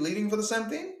both been believing for the same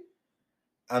thing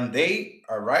and they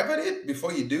arrive at it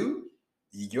before you do,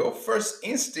 your first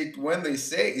instinct when they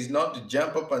say is not to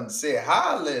jump up and say,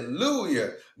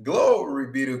 Hallelujah,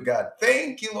 glory be to God.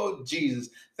 Thank you, Lord Jesus.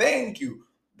 Thank you.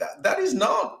 That is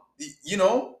not, you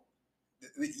know,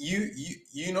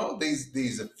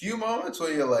 there's a few moments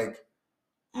where you're like,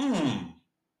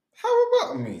 how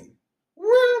about me?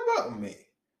 Where about me?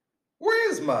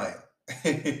 Where is mine?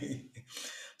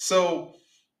 So,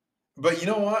 but you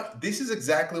know what? This is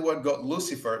exactly what got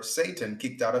Lucifer, Satan,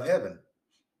 kicked out of heaven.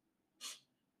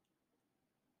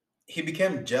 He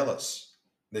became jealous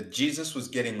that Jesus was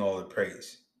getting all the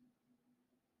praise.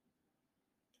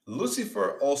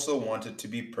 Lucifer also wanted to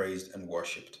be praised and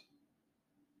worshipped.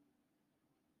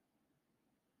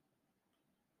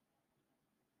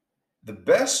 The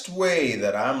best way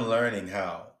that I'm learning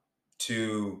how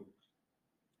to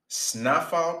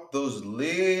snuff out those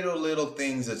little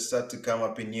things that start to come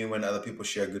up in you when other people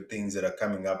share good things that are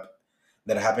coming up,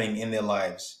 that are happening in their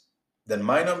lives, that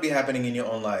might not be happening in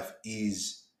your own life,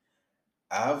 is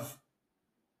I've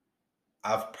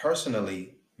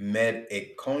personally made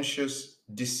a conscious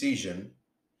decision.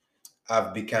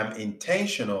 I've become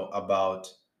intentional about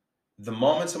the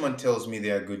moment someone tells me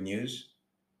they are good news,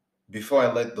 before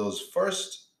I let those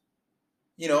first,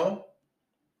 you know,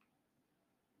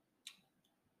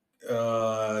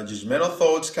 judgmental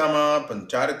thoughts come up and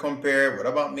try to compare, what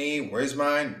about me? Where's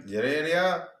mine?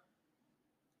 Yeah,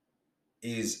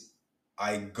 is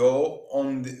I go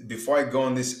on, before I go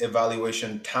on this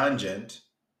evaluation tangent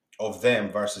of them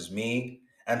versus me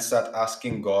and start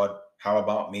asking God, how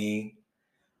about me?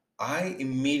 I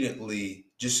immediately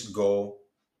just go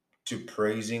to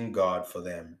praising God for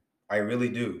them. I really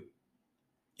do.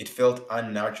 It felt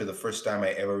unnatural the first time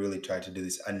I ever really tried to do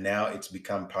this, and now it's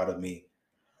become part of me.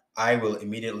 I will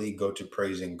immediately go to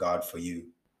praising God for you.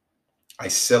 I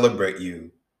celebrate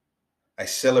you. I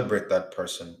celebrate that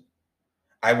person.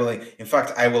 I will, in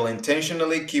fact, I will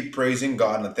intentionally keep praising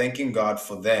God and thanking God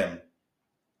for them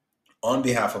on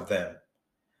behalf of them.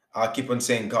 I'll keep on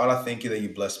saying, God, I thank you that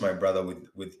you blessed my brother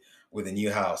with a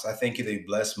new house. I thank you that you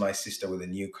blessed my sister with a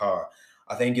new car.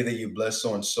 I thank you that you blessed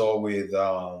so and so with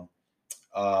uh,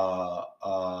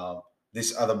 uh,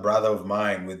 this other brother of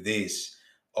mine with this.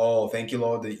 Oh, thank you,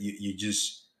 Lord, that you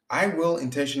just, I will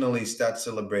intentionally start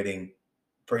celebrating,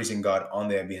 praising God on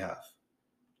their behalf.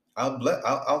 I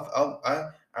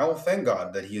will thank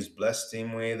God that He has blessed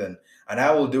him with, and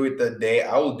I will do it that day.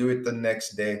 I will do it the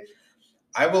next day.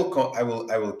 I will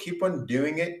keep on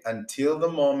doing it until the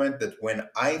moment that when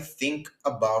I think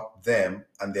about them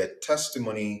and their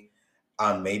testimony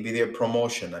and maybe their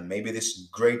promotion and maybe this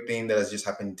great thing that has just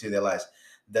happened to their lives,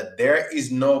 that there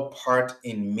is no part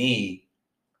in me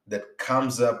that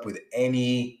comes up with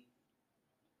any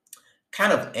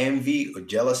kind of envy or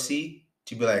jealousy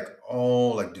to be like, oh,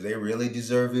 like, do they really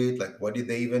deserve it? Like, what did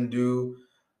they even do?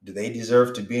 Do they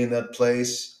deserve to be in that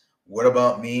place? What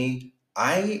about me?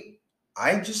 I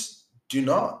just do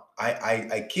not.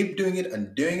 I keep doing it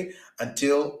and doing it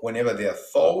until whenever the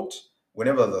thought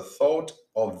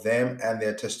of them and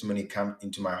their testimony come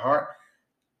into my heart,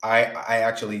 I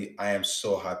am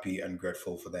so happy and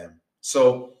grateful for them.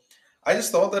 So I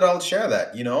just thought that I'll share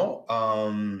that.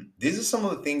 These are some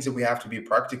of the things that we have to be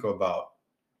practical about.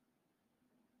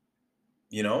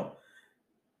 You know,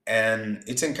 and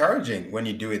it's encouraging when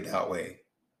you do it that way.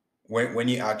 When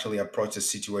you actually approach a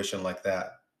situation like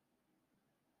that.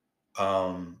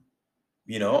 Um,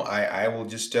 I will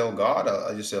just tell God,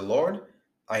 I'll just say, Lord,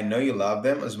 I know you love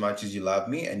them as much as you love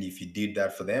me. And if you did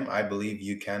that for them, I believe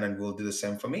you can and will do the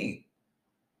same for me.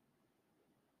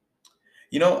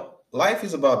 Life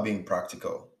is about being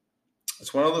practical.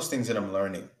 It's one of those things that I'm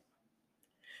learning.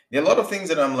 There are a lot of things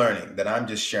that I'm learning that I'm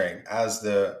just sharing. As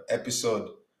the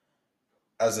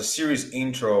series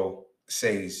intro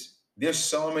says, there's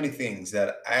so many things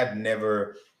that I had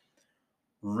never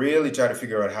really tried to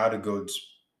figure out how to go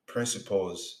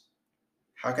principles.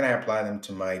 How can I apply them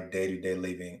to my day-to-day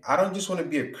living? I don't just want to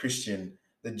be a Christian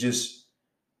that just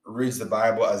reads the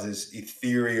Bible as this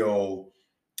ethereal,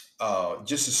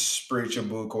 just a spiritual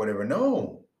book or whatever.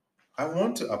 No, I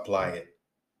want to apply it.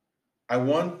 I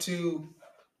want to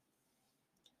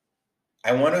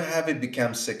have it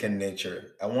become second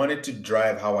nature. I want it to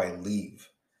drive how I live.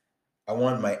 I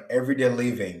want my everyday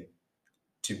living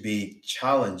to be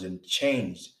challenged and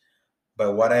changed by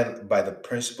the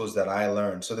principles that I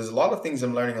learned. So there's a lot of things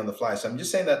I'm learning on the fly. So I'm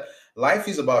just saying that life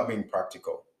is about being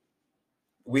practical.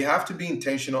 We have to be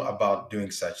intentional about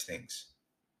doing such things.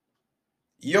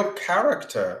 Your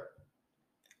character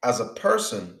as a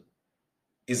person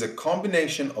is a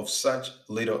combination of such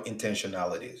little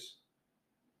intentionalities.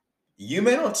 You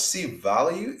may not see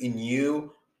value in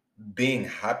you being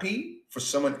happy for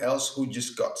someone else who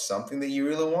just got something that you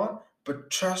really want.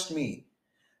 But trust me,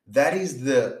 that is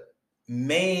the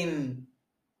main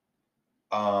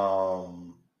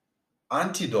um,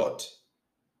 antidote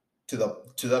to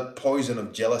that poison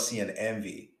of jealousy and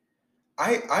envy.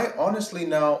 I honestly,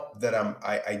 now that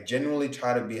I genuinely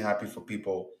try to be happy for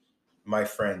people, my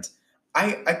friends.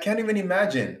 I can't even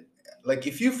imagine, like,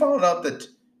 if you found out that,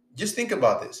 just think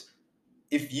about this.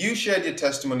 If you shared your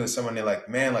testimony with someone, you're like,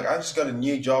 man, like, I just got a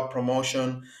new job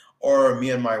promotion, or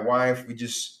me and my wife, we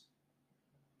just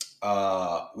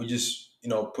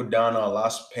put down our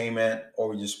last payment,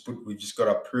 or we just got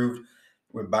approved,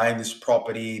 we're buying this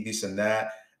property, this and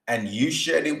that, and you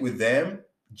shared it with them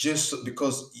just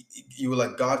because you were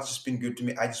like, God's just been good to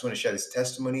me, I just want to share this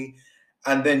testimony.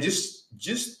 And then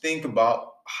just think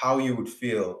about how you would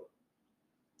feel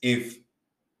if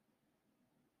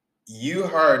you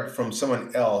heard from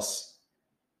someone else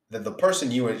that the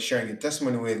person you were sharing your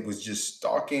testimony with was just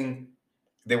talking,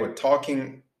 they were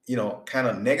talking, kind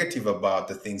of negative about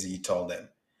the things that you told them.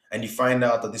 And you find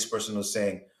out that this person was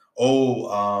saying,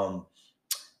 oh,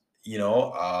 you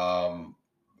know,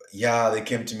 yeah, they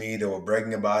came to me, they were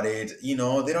bragging about it. They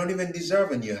don't even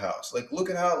deserve a new house. Like, look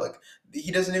at how, like,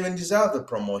 he doesn't even deserve the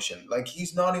promotion. Like,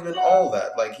 he's not even all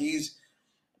that. Like, he's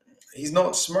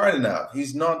not smart enough.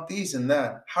 He's not this and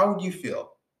that. How would you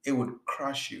feel? It would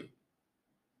crush you.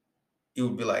 It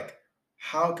would be like,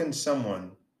 how can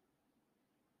someone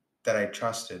that I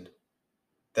trusted,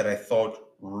 that I thought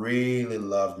really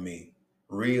loved me,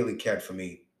 really cared for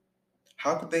me,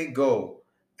 how could they go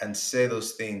and say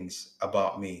those things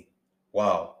about me?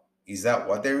 Wow, is that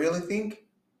what they really think?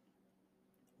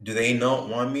 Do they not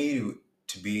want me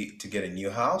to get a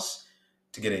new house,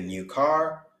 to get a new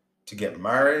car, to get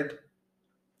married?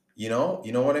 You know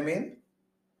what I mean?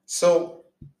 So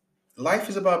life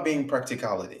is about being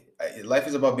practicality. Life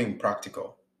is about being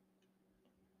practical.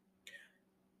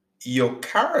 Your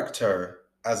character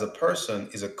as a person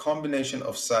is a combination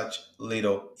of such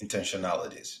little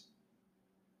intentionalities.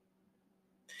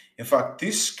 In fact,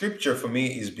 this scripture for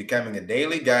me is becoming a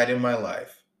daily guide in my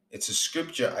life. It's a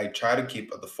scripture I try to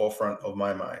keep at the forefront of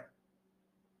my mind.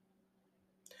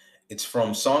 It's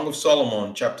from Song of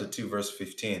Solomon, chapter 2, verse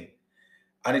 15.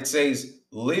 And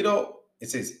little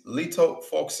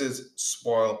foxes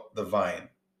spoil the vine.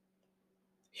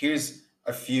 Here's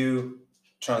a few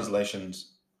translations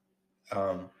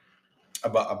um,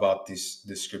 about this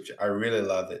scripture. I really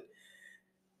love it.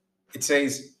 It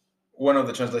says, one of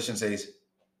the translations says,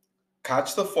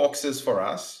 catch the foxes for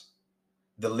us,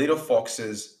 the little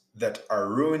foxes that are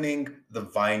ruining the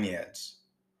vineyards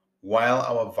while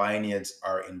our vineyards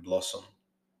are in blossom.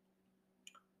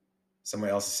 Someone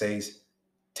else says,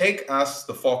 take us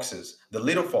the foxes, the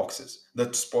little foxes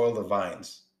that spoil the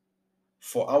vines,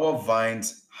 for our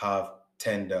vines have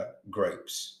tender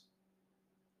grapes.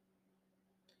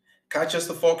 Catch us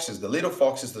the foxes, the little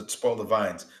foxes that spoil the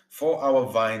vines, for our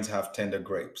vines have tender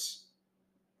grapes.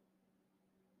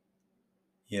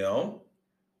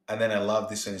 And then I love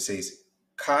this one. It says,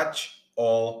 catch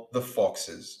all the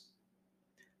foxes,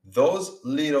 those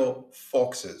little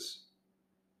foxes,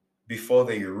 before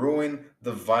they ruin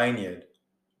the vineyard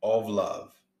of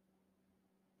love,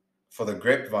 for the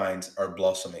grapevines are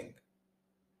blossoming.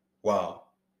 Wow.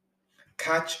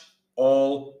 Catch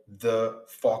all the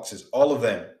foxes, all of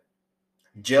them.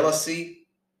 Jealousy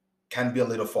can be a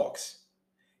little fox.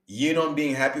 You not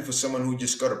being happy for someone who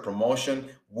just got a promotion,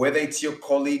 whether it's your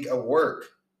colleague at work,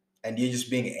 and you're just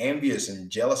being envious and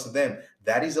jealous of them,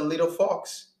 that is a little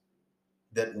fox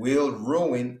that will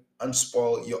ruin and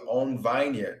spoil your own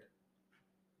vineyard.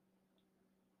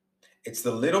 It's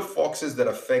the little foxes that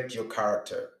affect your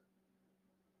character.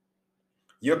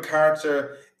 Your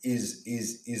character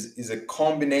is a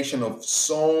combination of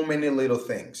so many little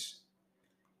things.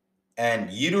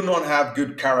 And you do not have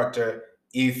good character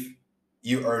if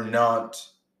you are not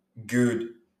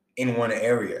good in one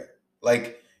area.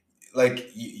 Like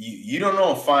you don't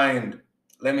know, find,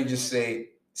 let me just say,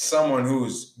 someone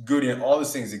who's good in all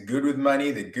these things. They're good with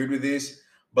money, they're good with this,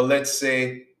 but let's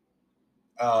say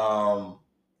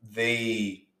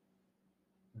they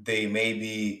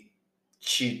maybe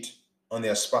cheat on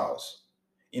their spouse.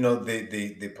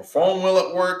 They perform well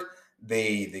at work,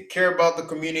 they care about the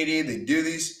community, they do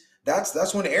this.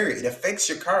 That's one area. It affects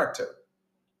your character.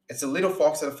 It's a little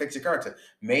fox that affects your character.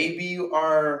 Maybe you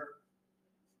are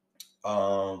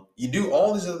you do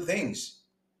all these other things,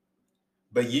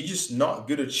 but you're just not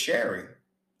good at sharing.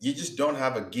 You just don't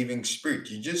have a giving spirit.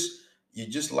 You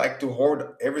just like to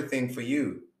hoard everything for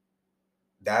you.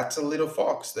 That's a little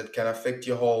fox that can affect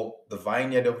the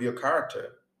vineyard of your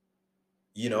character.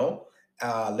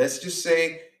 Let's just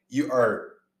say you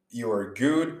are you are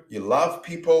good, you love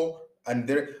people,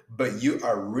 but you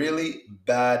are really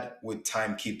bad with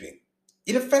timekeeping.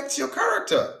 It affects your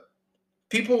character.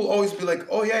 People will always be like,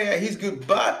 "Oh yeah, he's good,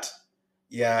 but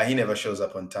yeah, he never shows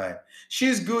up on time.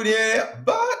 She's good, yeah,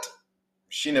 but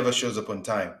she never shows up on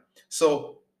time."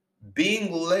 So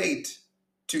being late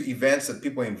to events that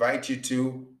people invite you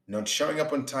to, not showing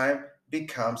up on time,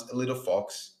 becomes a little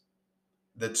fox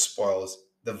that spoils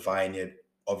the vineyard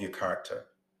of your character.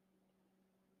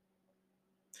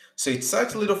 So it's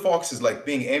such little foxes like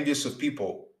being envious of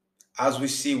people, as we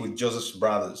see with Joseph's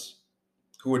brothers,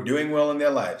 who are doing well in their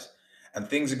lives and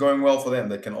things are going well for them,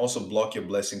 that can also block your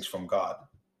blessings from God.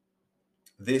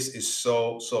 This is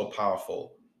so, so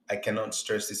powerful. I cannot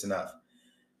stress this enough.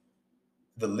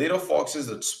 The little foxes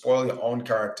that spoil your own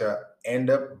character end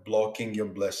up blocking your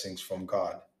blessings from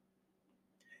God.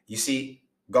 You see,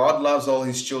 God loves all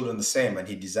his children the same and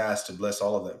he desires to bless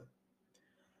all of them.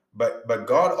 But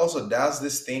God also does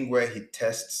this thing where he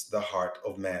tests the heart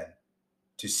of man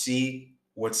to see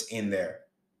what's in there.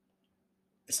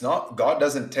 It's not, God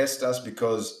doesn't test us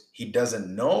because he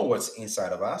doesn't know what's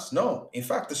inside of us. No. In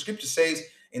fact, the scripture says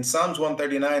in Psalms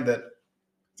 139 that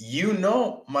you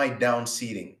know my down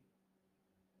seating.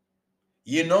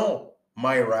 You know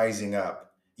my rising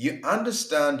up. You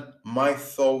understand my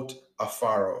thought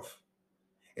afar off.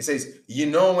 It says, you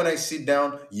know when I sit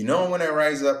down, you know when I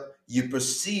rise up, you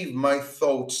perceive my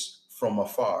thoughts from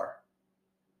afar.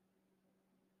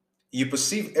 You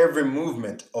perceive every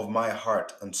movement of my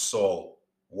heart and soul.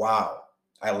 Wow.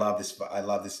 I love this. I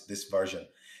love this version. It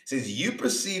says, you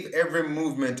perceive every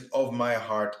movement of my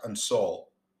heart and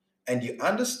soul, and you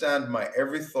understand my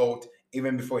every thought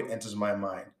even before it enters my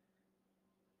mind.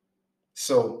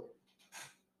 So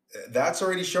that's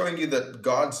already showing you that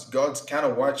God's kind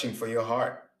of watching for your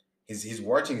heart. He's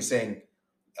watching, he's saying,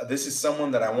 this is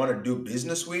someone that I want to do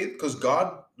business with, because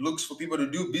God looks for people to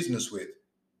do business with.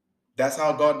 That's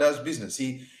how God does business.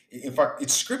 In fact,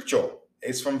 it's scriptural.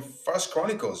 It's from First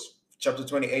Chronicles chapter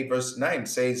 28, verse 9. It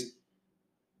says,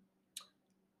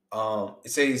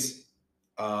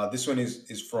 this one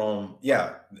is from,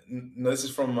 no, this is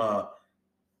from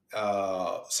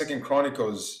Second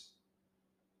Chronicles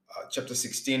chapter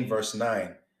 16, verse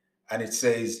 9. And it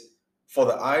says, for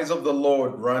the eyes of the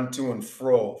Lord run to and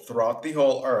fro throughout the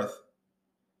whole earth,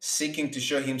 seeking to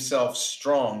show himself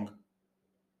strong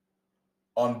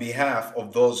on behalf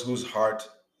of those whose heart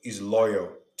is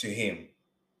loyal to him.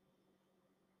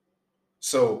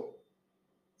 So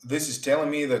this is telling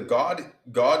me that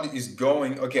God is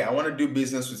going, okay, I want to do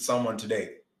business with someone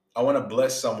today. I want to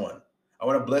bless someone. I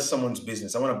want to bless someone's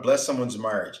business. I want to bless someone's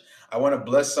marriage. I want to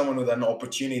bless someone with an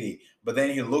opportunity. But then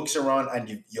he looks around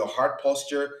and your heart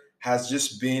posture has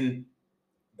just been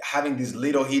having these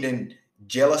little hidden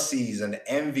jealousies and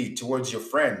envy towards your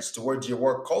friends, towards your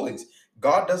work colleagues.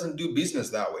 God doesn't do business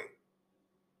that way.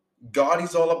 God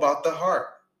is all about the heart.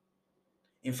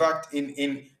 In fact,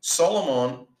 in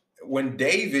Solomon, when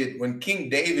King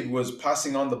David was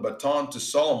passing on the baton to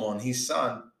Solomon, his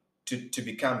son, to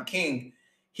become king,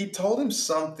 he told him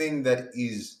something that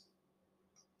is,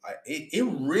 it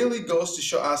really goes to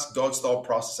show us God's thought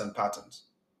process and patterns.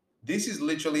 This is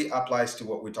literally applies to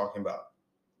what we're talking about.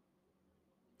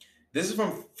 This is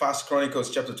from First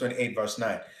Chronicles chapter 28, verse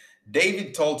 9.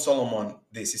 David told Solomon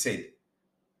this. He said,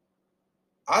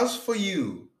 as for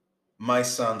you, my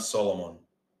son Solomon,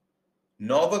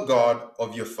 know the God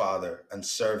of your father and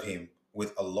serve him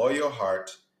with a loyal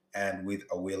heart and with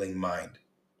a willing mind.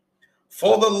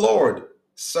 For the Lord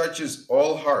searches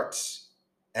all hearts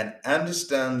and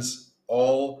understands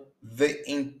all the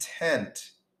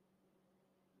intent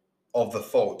of the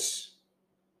thoughts.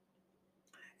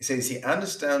 He says he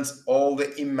understands all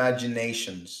the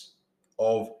imaginations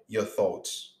of your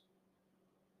thoughts.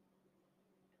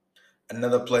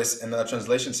 Another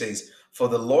translation says, for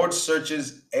the Lord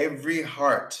searches every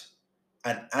heart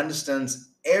and understands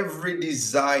every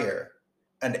desire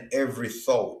and every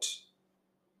thought.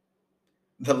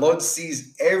 The Lord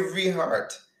sees every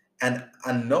heart and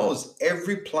knows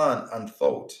every plan and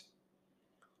thought.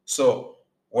 So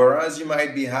whereas you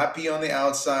might be happy on the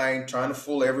outside, trying to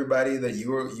fool everybody that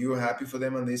you're happy for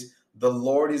them on this, the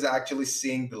Lord is actually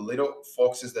seeing the little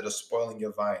foxes that are spoiling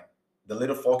your vine, the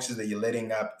little foxes that you're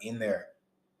letting up in there,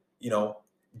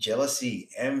 jealousy,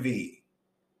 envy.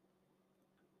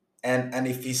 And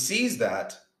if he sees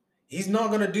that, he's not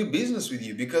going to do business with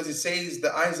you, because it says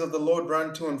the eyes of the Lord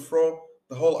run to and fro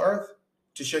the whole earth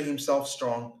to show himself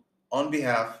strong on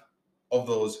behalf of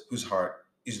those whose heart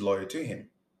is loyal to him.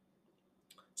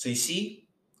 So you see,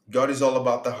 God is all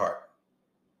about the heart.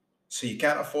 So you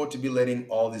can't afford to be letting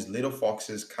all these little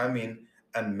foxes come in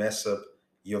and mess up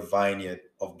your vineyard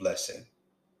of blessing.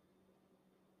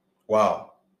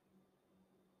 Wow.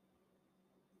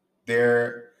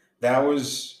 That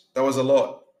was a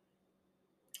lot.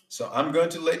 So I'm going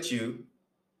to let you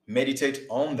meditate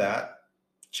on that.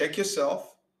 Check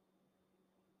yourself.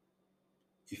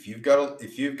 If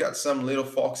you've got some little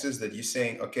foxes that you're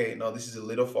saying, okay, no, this is a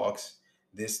little fox.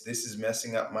 This is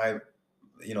messing up my,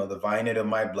 the vineyard of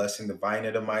my blessing, the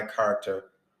vineyard of my character.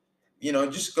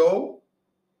 Just go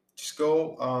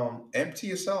empty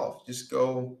yourself. Just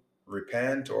go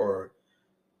repent, or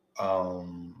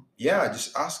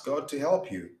just ask God to help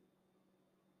you.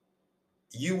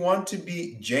 You want to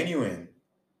be genuine.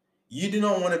 You do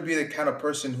not want to be the kind of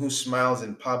person who smiles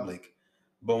in public,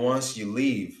 but once you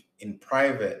leave in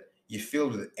private, you're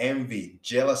filled with envy,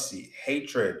 jealousy,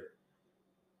 hatred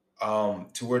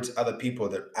towards other people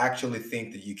that actually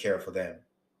think that you care for them.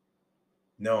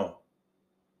 No.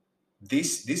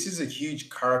 This is a huge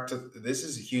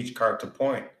character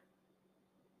point,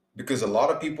 because a lot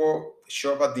of people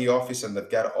show up at the office and they've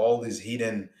got all these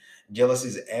hidden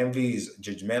jealousies, envies,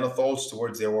 judgmental thoughts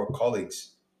towards their work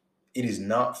colleagues. It is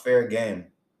not fair game.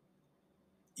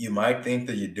 You might think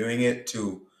that you're doing it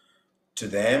to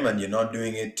them and you're not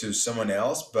doing it to someone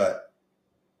else, but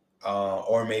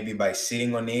or maybe by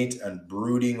sitting on it and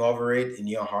brooding over it in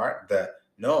your heart, that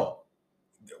no,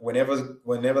 whenever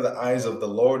the eyes of the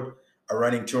Lord are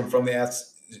running to and from the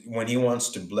earth, when he wants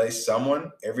to bless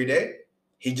someone every day,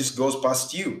 he just goes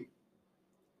past you.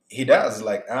 He does,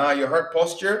 like, your heart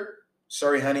posture,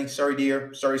 sorry honey, sorry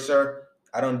dear, sorry sir,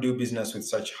 I don't do business with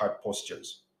such heart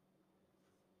postures.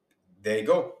 There you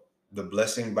go. The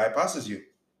blessing bypasses you.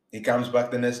 He comes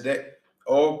back the next day.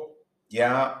 Oh,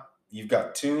 yeah, you've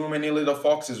got too many little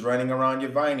foxes running around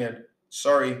your vineyard.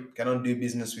 Sorry, cannot do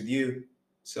business with you.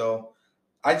 So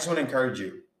I just want to encourage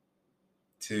you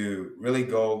to really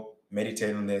go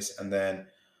meditate on this, and then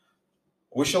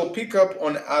we shall pick up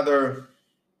on other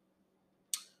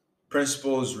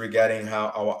principles regarding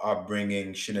how our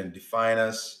upbringing shouldn't define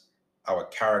us, our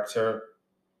character,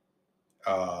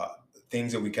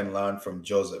 things that we can learn from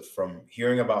Joseph, from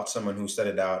hearing about someone who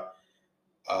started out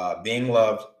being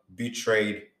loved,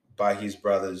 betrayed by his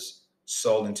brothers,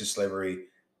 sold into slavery,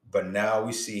 but now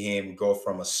we see him go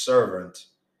from a servant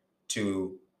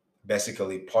to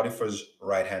basically Potiphar's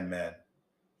right-hand man.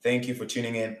 Thank you for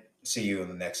tuning in. See you in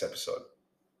the next episode.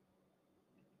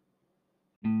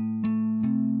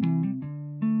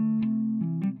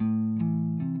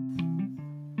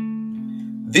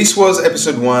 This was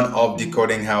episode 1 of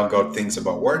Decoding How God Thinks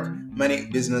About Work, Money,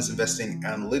 Business, Investing,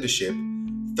 and Leadership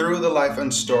through the life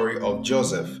and story of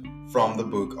Joseph from the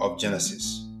book of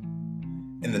Genesis.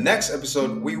 In the next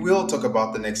episode, we will talk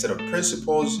about the next set of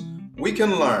principles we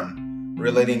can learn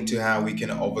relating to how we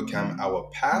can overcome our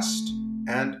past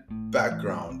and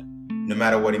background, no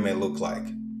matter what it may look like,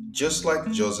 just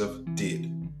like Joseph did.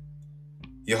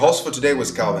 Your host for today was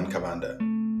Calvin Kabanda.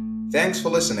 Thanks for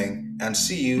listening, and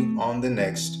see you on the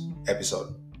next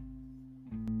episode.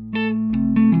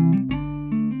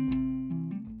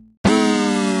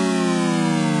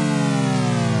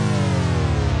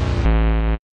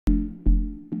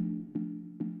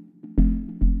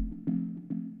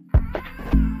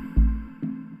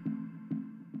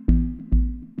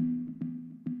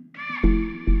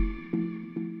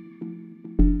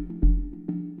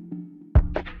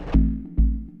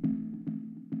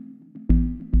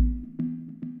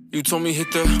 You told me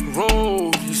hit the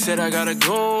road, you said I gotta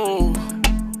go.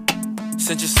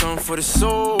 Sent you something for the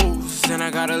souls, and I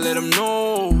gotta let them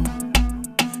know.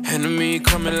 Enemy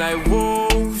coming like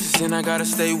wolves, and I gotta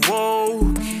stay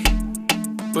woke.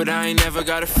 But I ain't never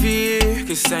gotta fear,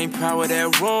 cause same power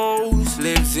that rose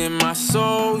lives in my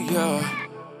soul, yeah.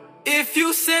 If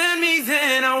you send me,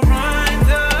 then I'll run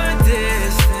the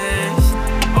distance.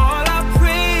 All I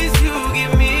pray is you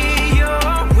give me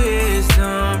your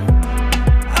wisdom.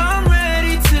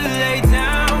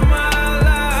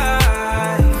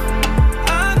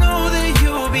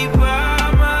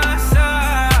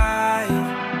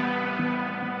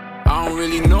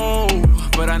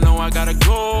 Gotta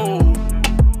go,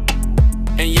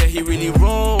 and yeah, he really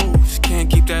rose. Can't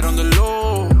keep that on the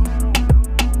low.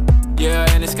 Yeah,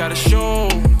 and it's gotta show.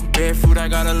 Barefoot, I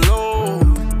gotta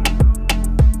load.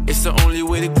 It's the only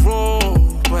way to grow,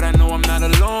 but I know I'm not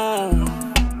alone.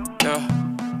 Yeah.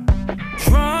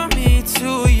 Draw me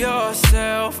to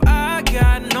yourself. I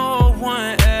got no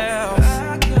one else.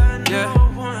 Yeah,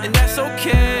 and that's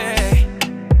okay,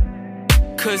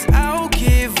 cause I'll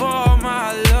give all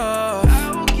my love.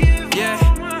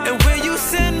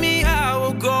 Send me, I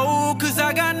will go, cause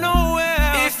I got nowhere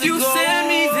else to go. If you send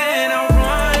me, then I'll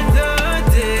run the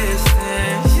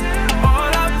distance.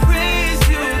 All I pray is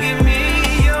you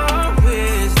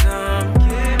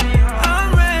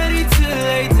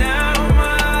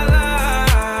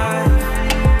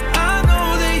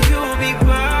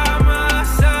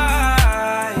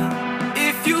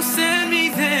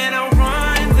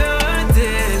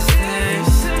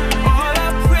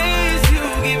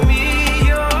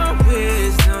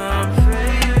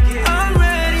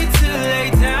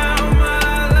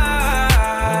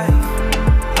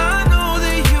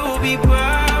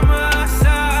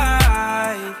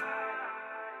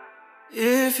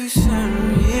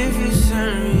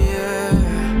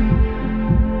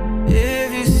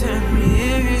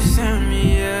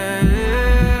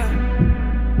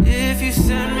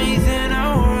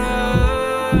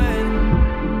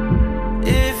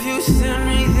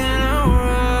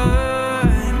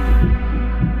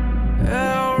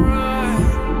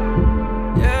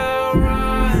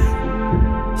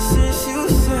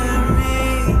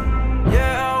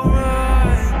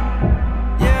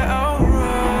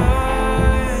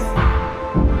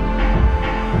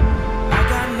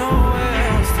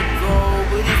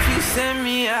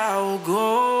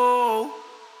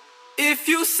If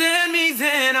you send me,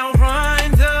 then I'll